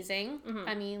is amazing. Mm-hmm.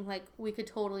 I mean, we could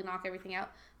totally knock everything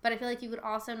out, but I feel like you could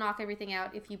also knock everything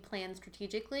out if you plan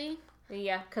strategically.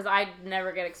 Yeah, because I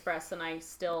never get Express, and I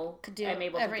still am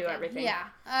able to do everything. Yeah,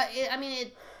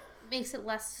 it makes it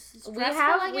less stressful.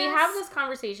 We have this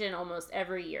conversation almost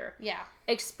every year. Yeah,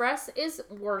 Express is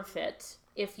worth it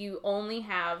if you only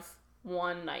have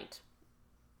one night.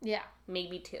 Yeah,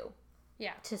 maybe 2.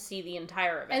 Yeah, to see the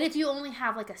entire event. And if you only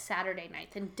have a Saturday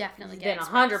night, then definitely get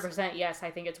Express. Then 100% yes,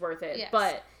 I think it's worth it. Yes.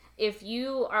 But if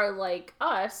you are like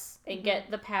us and get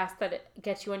the pass that it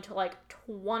gets you into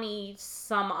 20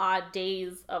 some odd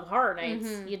days of Horror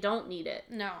Nights, you don't need it.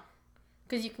 No,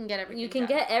 because you can get everything. You can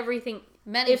get everything.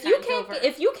 If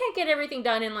you can't get everything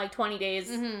done in 20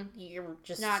 days, you're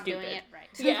just not stupid. doing it right.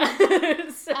 Yeah.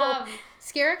 So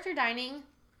character dining,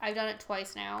 I've done it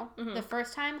twice now. Mm-hmm. The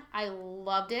first time I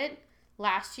loved it.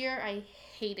 Last year I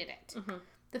hated it. Mm-hmm.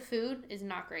 The food is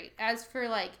not great. As for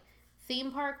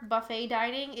theme park buffet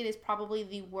dining, it is probably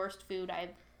the worst food I've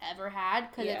ever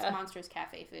had because it's Monsters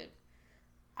Cafe food.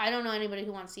 I don't know anybody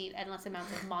who wants to eat endless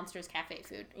amounts of Monsters Cafe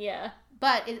food. Yeah.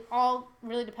 But it all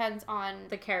really depends on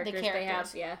the characters they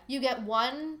have, yeah. You get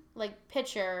one,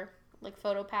 picture,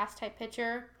 photo pass type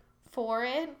picture for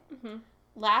it. Mm-hmm.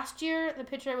 Last year, the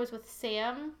picture was with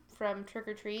Sam from Trick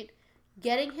or Treat.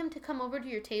 Getting him to come over to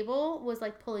your table was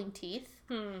like pulling teeth.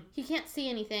 He can't see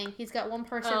anything. He's got one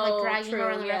person dragging him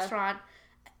around the restaurant.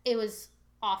 It was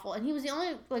awful. And he was the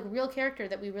only real character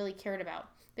that we really cared about.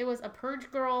 There was a Purge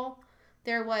girl.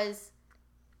 There was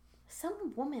some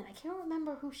woman. I can't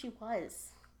remember who she was.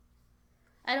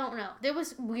 I don't know. There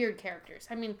was weird characters.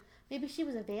 I mean, maybe she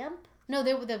was a vamp? No,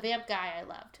 they were the vamp guy I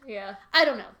loved. Yeah. I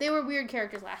don't know. They were weird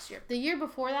characters last year. The year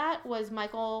before that was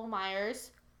Michael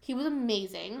Myers. He was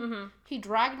amazing. Mm-hmm. He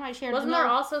dragged my chair. Wasn't there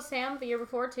also Sam the year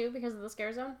before, too, because of the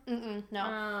scare zone? No.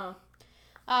 Oh.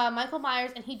 Michael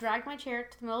Myers, and he dragged my chair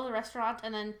to the middle of the restaurant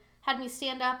and then had me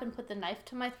stand up and put the knife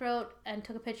to my throat and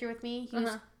took a picture with me. He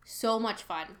was so much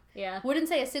fun. Yeah. Wouldn't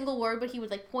say a single word, but he would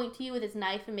like point to you with his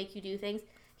knife and make you do things.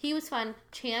 He was fun.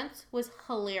 Chance was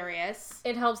hilarious.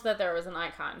 It helps that there was an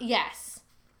icon. Yes.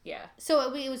 Yeah.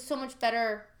 So it was so much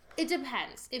better. It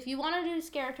depends. If you want to do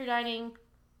character dining,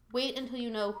 wait until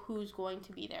you know who's going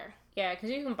to be there. Yeah, because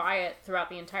you can buy it throughout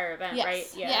the entire event, right?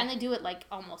 Yeah, and they do it like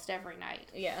almost every night.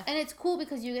 Yeah. And it's cool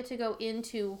because you get to go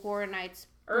into Horror Nights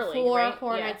early, before right?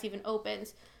 Horror Nights even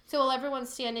opens. So while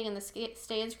everyone's standing in the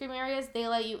stay and scream areas, they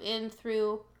let you in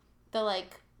through the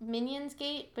like Minions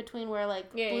gate between where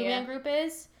like Blue Man Group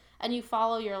is, and you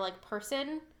follow your like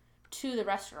person to the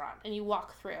restaurant and you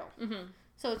walk through. Mm-hmm.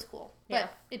 So it's cool,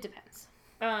 but it depends.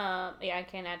 Yeah, I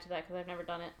can't add to that because I've never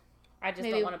done it. I just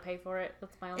don't want to pay for it.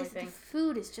 That's my only thing. The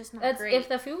food is just not great. If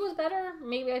the food was better,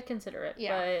 maybe I'd consider it.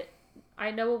 Yeah. But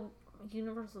I know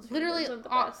Universal's food isn't the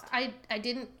best. I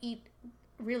didn't eat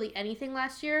really anything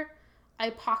last year.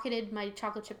 I pocketed my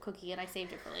chocolate chip cookie and I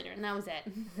saved it for later, and that was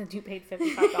it. And you paid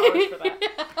 $55 for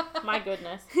that. My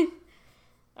goodness.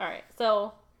 All right,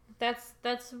 so that's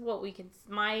what we can.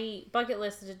 My bucket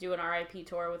list is to do an RIP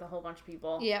tour with a whole bunch of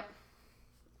people. Yep.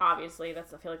 Obviously, I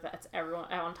feel like that's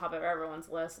everyone on top of everyone's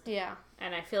list. Yeah.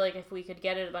 And I feel like if we could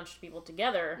get a bunch of people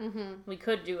together, we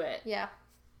could do it. Yeah.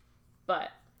 But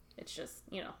it's just,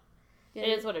 it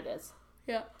is what it is.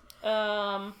 Yeah.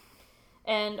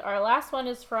 And our last one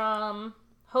is from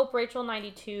Hope Rachel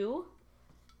 92.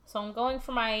 So I'm going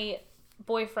for my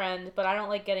boyfriend, but I don't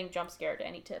like getting jump scared.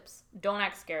 Any tips? Don't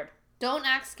act scared. Don't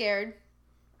act scared.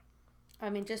 I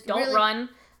mean, just don't run.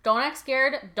 Don't act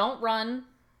scared. Don't run.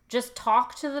 Just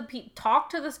talk to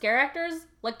the scare actors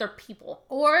like they're people.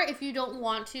 Or if you don't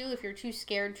want to, if you're too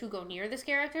scared to go near the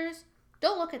scare actors,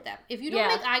 don't look at them. If you don't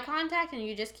make eye contact and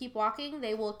you just keep walking,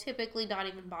 they will typically not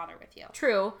even bother with you.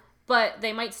 True, but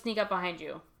they might sneak up behind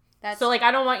you. So, like,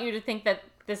 I don't want you to think that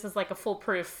this is, like, a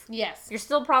foolproof. Yes. You're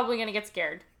still probably going to get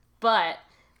scared. But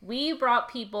we brought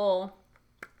people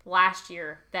last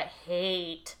year that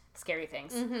hate scary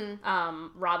things.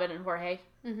 Mm-hmm. Robin and Jorge.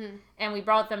 Mm-hmm. And we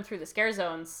brought them through the scare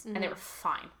zones, and they were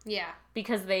fine. Yeah.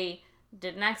 Because they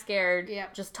didn't act scared. Yeah.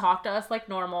 Just talk to us like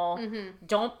normal. Mm-hmm.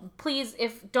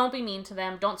 Don't be mean to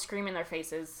them. Don't scream in their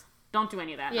faces. Don't do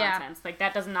any of that nonsense. Like,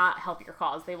 that does not help your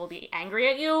cause. They will be angry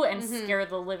at you and scare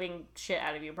the living shit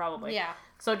out of you, probably. Yeah.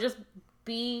 So just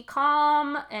be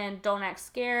calm and don't act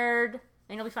scared,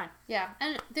 and you'll be fine. Yeah.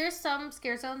 And there's some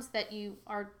scare zones that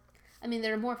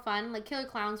they're more fun. Like, Killer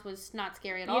Clowns was not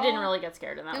scary at all. You didn't really get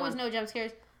scared in that one. There was no jump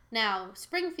scares. Now,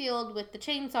 Springfield with the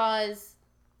chainsaws,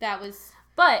 that was...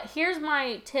 But here's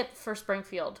my tip for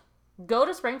Springfield. Go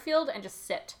to Springfield and just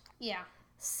sit. Yeah.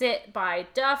 Sit by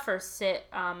Duff or sit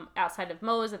outside of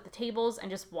Moe's at the tables and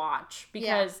just watch.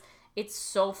 Because it's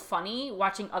so funny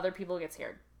watching other people get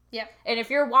scared. Yeah. And if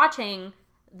you're watching,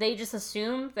 they just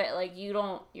assume that, like, you're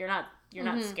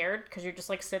not scared because you're just,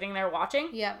 like, sitting there watching.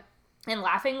 Yeah. And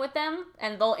laughing with them,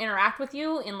 and they'll interact with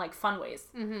you in, like, fun ways,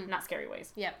 not scary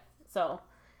ways. Yeah. So,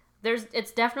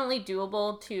 it's definitely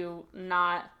doable to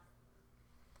not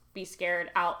be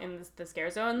scared out in the scare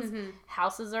zones. Mm-hmm.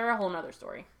 Houses are a whole nother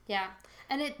story. Yeah.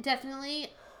 And it definitely,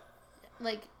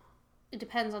 like, it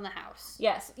depends on the house.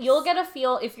 Yes. You'll get a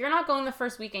feel, if you're not going the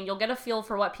first weekend, you'll get a feel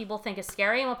for what people think is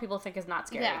scary and what people think is not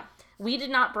scary. Yeah. We did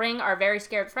not bring our very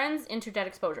scared friends into Dead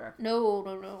Exposure.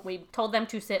 No. We told them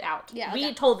to sit out. Yeah.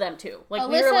 We told them to. Like, Alyssa,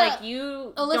 we were like,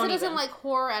 Alyssa doesn't like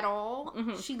horror at all.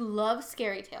 Mm-hmm. She loves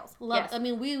scary tales. Yes. I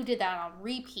mean, we did that on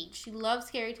repeat. She loves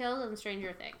scary tales and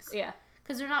Stranger Things. Yeah.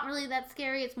 Because they're not really that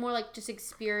scary. It's more like just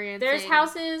experiencing. There's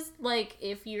houses, like,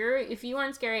 if you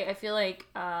weren't scary, I feel like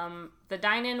the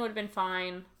dine-in would have been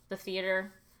fine. The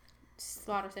theater.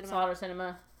 Slaughter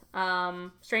Cinema.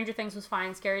 Stranger Things was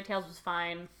fine. Scary Tales was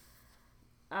fine.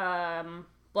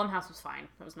 Blumhouse was fine.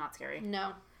 It was not scary.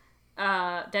 No.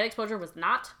 Dead Exposure was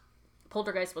not.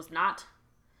 Poltergeist was not.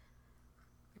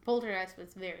 Poltergeist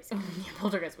was very scary.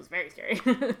 Poltergeist was very scary.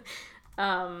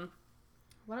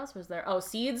 What else was there? Oh,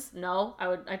 Seeds? No.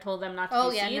 I told them not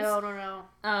to do Seeds.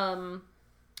 No.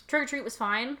 Trick or Treat was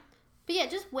fine. But yeah,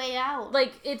 just way out.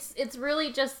 Like, it's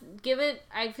really just give it...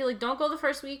 I feel like don't go the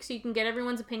first week so you can get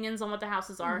everyone's opinions on what the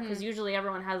houses are. Because usually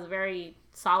everyone has a very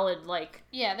solid, like...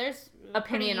 Yeah, there's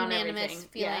opinion on everything.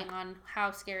 Feeling on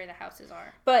how scary the houses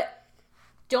are. But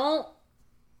don't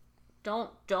go.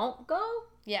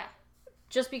 Yeah.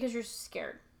 Just because you're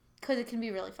scared. Because it can be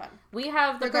really fun. We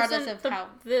have the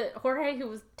the Jorge who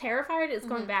was terrified is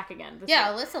going back again.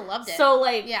 Yeah, week. Alyssa loved it. So,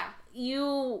 like,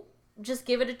 you just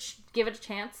give it a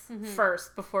chance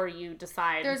first before you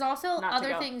decide. There's also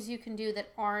other things you can do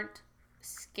that aren't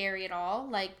scary at all,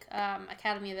 like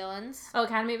Academy of Villains. Oh,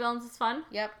 Academy of Villains is fun?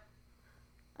 Yep.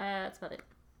 That's about it.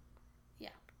 Yeah.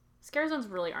 Scare zones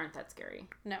really aren't that scary.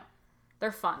 No.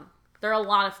 They're fun. They're a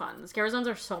lot of fun. The scare zones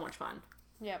are so much fun.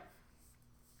 Yep.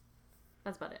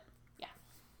 That's about it. Yeah.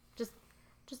 Just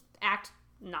act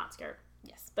not scared.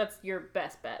 Yes. That's your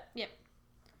best bet. Yep.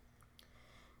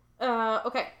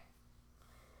 Okay.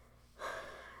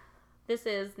 This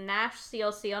is Nash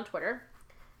CLC on Twitter.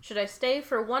 Should I stay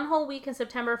for one whole week in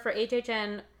September for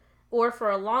HHN or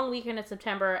for a long weekend in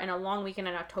September and a long weekend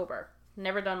in October?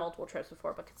 Never done multiple trips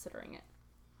before, but considering it.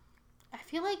 I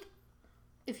feel like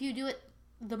if you do it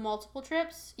the multiple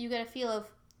trips, you get a feel of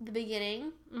the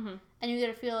beginning, and you get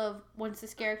a feel of once the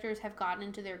characters have gotten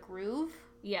into their groove.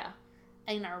 Yeah.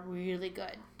 And are really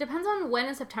good. Depends on when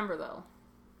in September, though.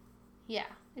 Yeah.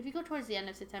 If you go towards the end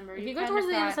of September, if you go towards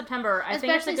the end of September, I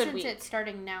think it's a good week. Especially since it's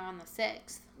starting now on the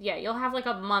 6th. Yeah, you'll have like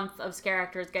a month of scare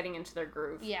actors getting into their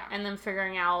groove. Yeah. And then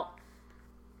figuring out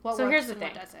what so works here's the and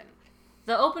thing. What doesn't.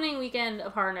 The opening weekend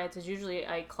of Horror Nights is usually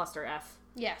a cluster F.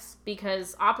 Yes.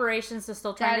 Because operations is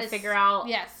still trying to figure out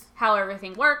how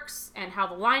everything works and how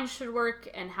the lines should work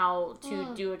and how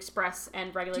to do express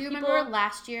and regular people. Do you remember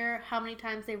last year how many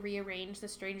times they rearranged the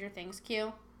Stranger Things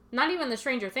queue? Not even the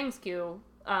Stranger Things queue.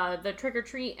 The Trick or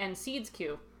Treat and Seeds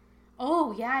queue.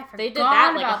 Oh, yeah, I forgot. They did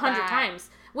that like 100 times,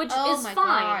 which is fine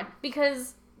God.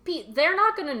 because they're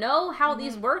not going to know how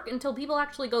these work until people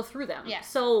actually go through them. Yes.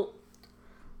 So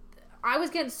I was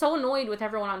getting so annoyed with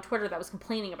everyone on Twitter that was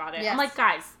complaining about it. Yes. I'm like,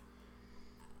 guys,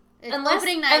 it's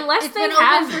opening night. Unless it's they been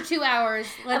have open for 2 hours.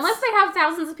 Unless they have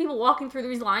thousands of people walking through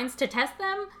these lines to test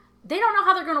them, they don't know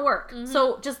how they're going to work.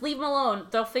 So just leave them alone.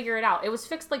 They'll figure it out. It was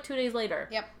fixed like 2 days later.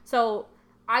 Yep. So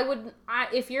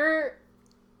if you're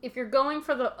going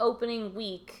for the opening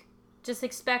week, just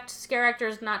expect scare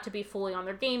actors not to be fully on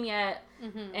their game yet,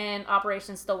 and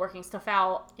operations still working stuff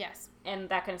out. Yes. And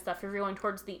that kind of stuff. If you're going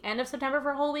towards the end of September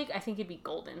for a whole week, I think you'd be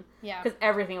golden. Yeah. Because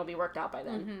everything will be worked out by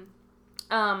then.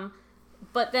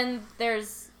 But then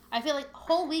there's... I feel like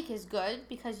whole week is good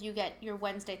because you get your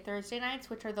Wednesday, Thursday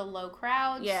nights, which are the low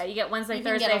crowds. Yeah, you get Wednesday,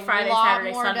 Thursday, Friday,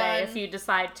 Saturday, Sunday. Done. If you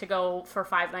decide to go for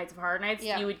 5 nights of Horror Nights,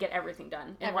 you would get everything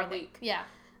done in 1 week. Yeah.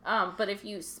 But if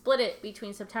you split it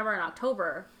between September and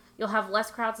October, you'll have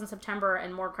less crowds in September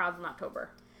and more crowds in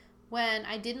October. When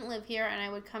I didn't live here and I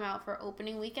would come out for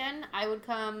opening weekend, I would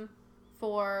come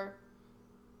for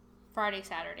Friday,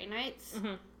 Saturday nights.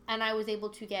 And I was able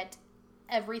to get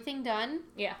everything done.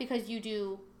 Yeah. Because you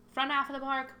do front half of the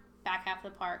park, back half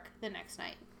of the park the next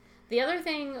night. The other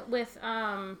thing with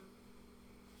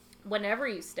whenever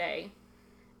you stay,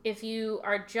 if you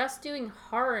are just doing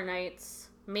Horror Nights,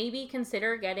 maybe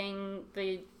consider getting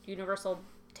the Universal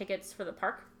tickets for the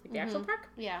park, like the actual park.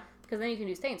 Yeah. Because then you can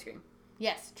do Stay and Scream.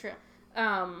 Yes, true.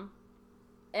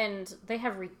 And they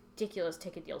have ridiculous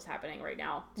ticket deals happening right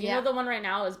now. Do you know the one right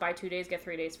now is buy 2 days, get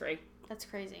 3 days free? That's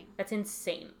crazy. That's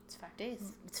insane. It's 5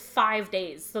 days. It's 5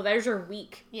 days. So there's your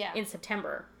week in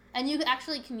September. And you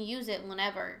actually can use it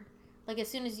whenever. Like, as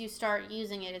soon as you start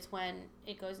using it is when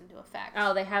it goes into effect.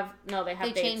 Oh, they have dates.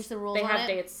 They changed the rules They on have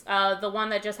it? dates. The one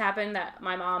that just happened that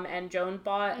my mom and Joan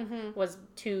bought was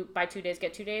buy 2 days,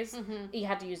 get 2 days. You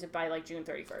had to use it by, like, June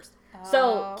 31st. Oh.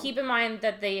 So keep in mind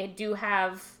that they do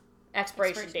have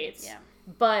expiration dates. Yeah.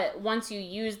 But once you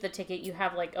use the ticket, you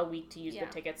have, like, a week to use the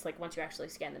tickets, like, once you actually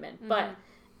scan them in. But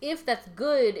if that's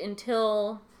good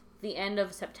until the end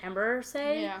of September,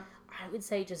 say, I would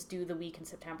say just do the week in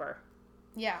September.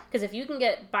 Yeah. Because if you can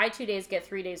buy 2 days, get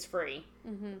 3 days free,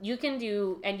 you can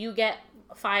do, and you get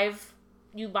 5,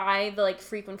 you buy the, like,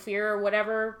 Frequent Fear or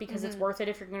whatever, because it's worth it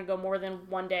if you're going to go more than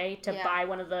 1 day to buy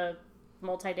one of the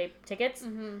multi-day tickets.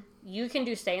 You can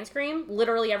do Stay and Scream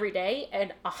literally every day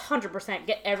and 100%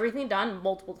 get everything done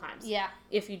multiple times. Yeah.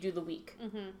 If you do the week.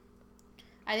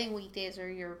 I think weekdays are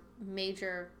your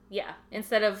major... Yeah.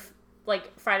 Instead of,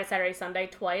 like, Friday, Saturday, Sunday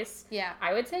twice. Yeah.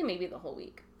 I would say maybe the whole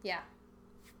week. Yeah.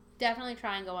 Definitely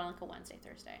try and go on, like, a Wednesday,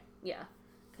 Thursday. Yeah.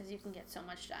 Because you can get so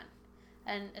much done.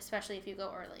 And especially if you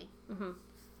go early.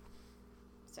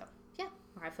 So, yeah.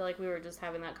 I feel like we were just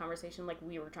having that conversation like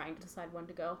we were trying to decide when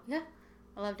to go. Yeah.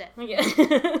 I loved it.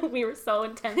 Yeah. We were so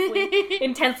intensely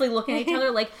looking at each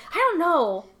other like, I don't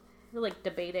know. We're, like,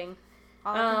 debating.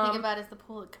 All I can think about is the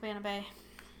pool at Cabana Bay.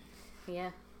 Yeah.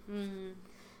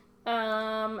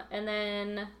 And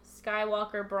then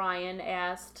Skywalker Brian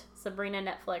asked Sabrina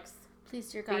Netflix. Please,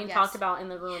 dear God, being talked about in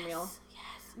the rumor meal.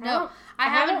 Yes. No, I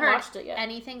haven't heard watched it yet.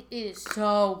 anything. It is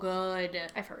so good.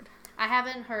 I've heard. I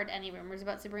haven't heard any rumors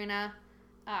about Sabrina.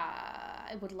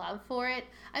 I would love for it.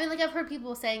 I mean, like, I've heard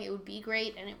people saying it would be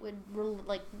great and it would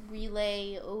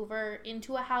relay over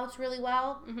into a house really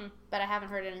well. Mm-hmm. But I haven't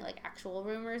heard any like actual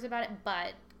rumors about it.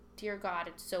 But dear God,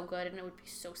 it's so good and it would be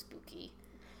so spooky.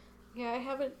 Yeah, I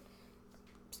haven't.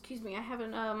 Excuse me, I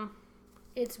haven't.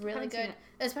 It's really good,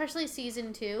 especially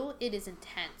season 2. It is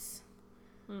intense.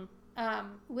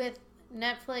 With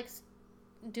Netflix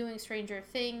doing Stranger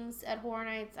Things at Horror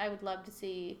Nights, I would love to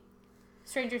see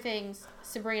Stranger Things,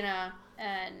 Sabrina,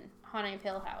 and Haunting of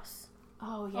Hill House.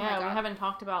 Oh, yeah. We haven't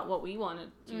talked about what we want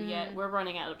to do yet. We're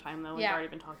running out of time, though. We've already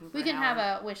been talking for an hour. We can have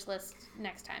a wish list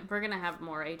next time. We're going to have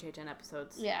more HHN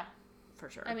episodes. Yeah. For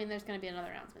sure. I mean, there's going to be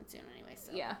another announcement soon anyway,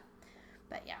 so. Yeah.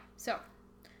 But, yeah. So,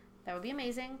 that would be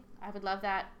amazing. I would love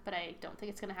that, but I don't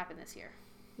think it's going to happen this year.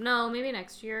 No, maybe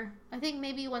next year. I think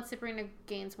maybe once Sabrina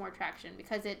gains more traction,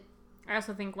 because it... I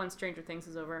also think once Stranger Things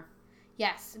is over.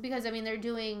 Yes, because, I mean, they're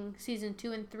doing season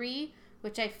 2 and 3,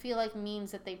 which I feel like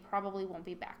means that they probably won't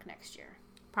be back next year.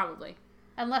 Probably.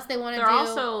 Unless they want to do,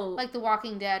 also, like, The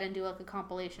Walking Dead and do, like, a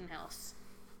compilation house.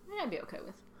 Yeah, I'd be okay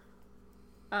with.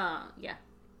 Yeah.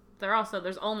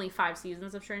 There's only 5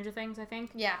 seasons of Stranger Things, I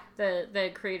think. Yeah.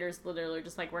 The creators literally are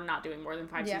just like, we're not doing more than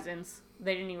 5 seasons.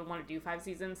 They didn't even want to do 5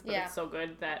 seasons, but it's so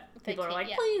good that people are like,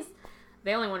 please.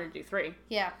 They only wanted to do 3.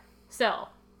 Yeah. So,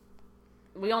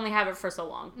 we only have it for so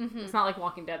long. Mm-hmm. It's not like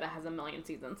Walking Dead that has 1 million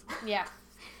seasons. Yeah.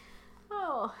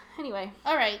 Oh, anyway.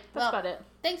 All right. That's about it.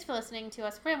 Thanks for listening to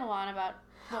us ramble on about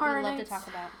what we love to talk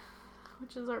about.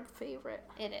 Which is our favorite.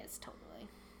 It is, totally.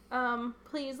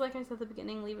 Please, like I said at the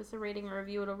beginning, leave us a rating or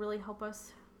review. It'll really help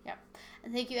us. Yep.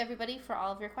 And thank you, everybody, for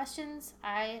all of your questions.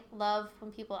 I love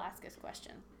when people ask us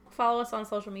questions. Follow us on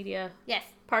social media. Yes.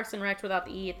 Parks and Rec without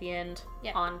the E at the end.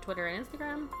 Yep. On Twitter and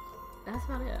Instagram. That's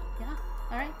about it. Yeah.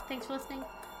 All right. Thanks for listening.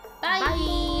 Bye.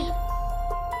 Bye.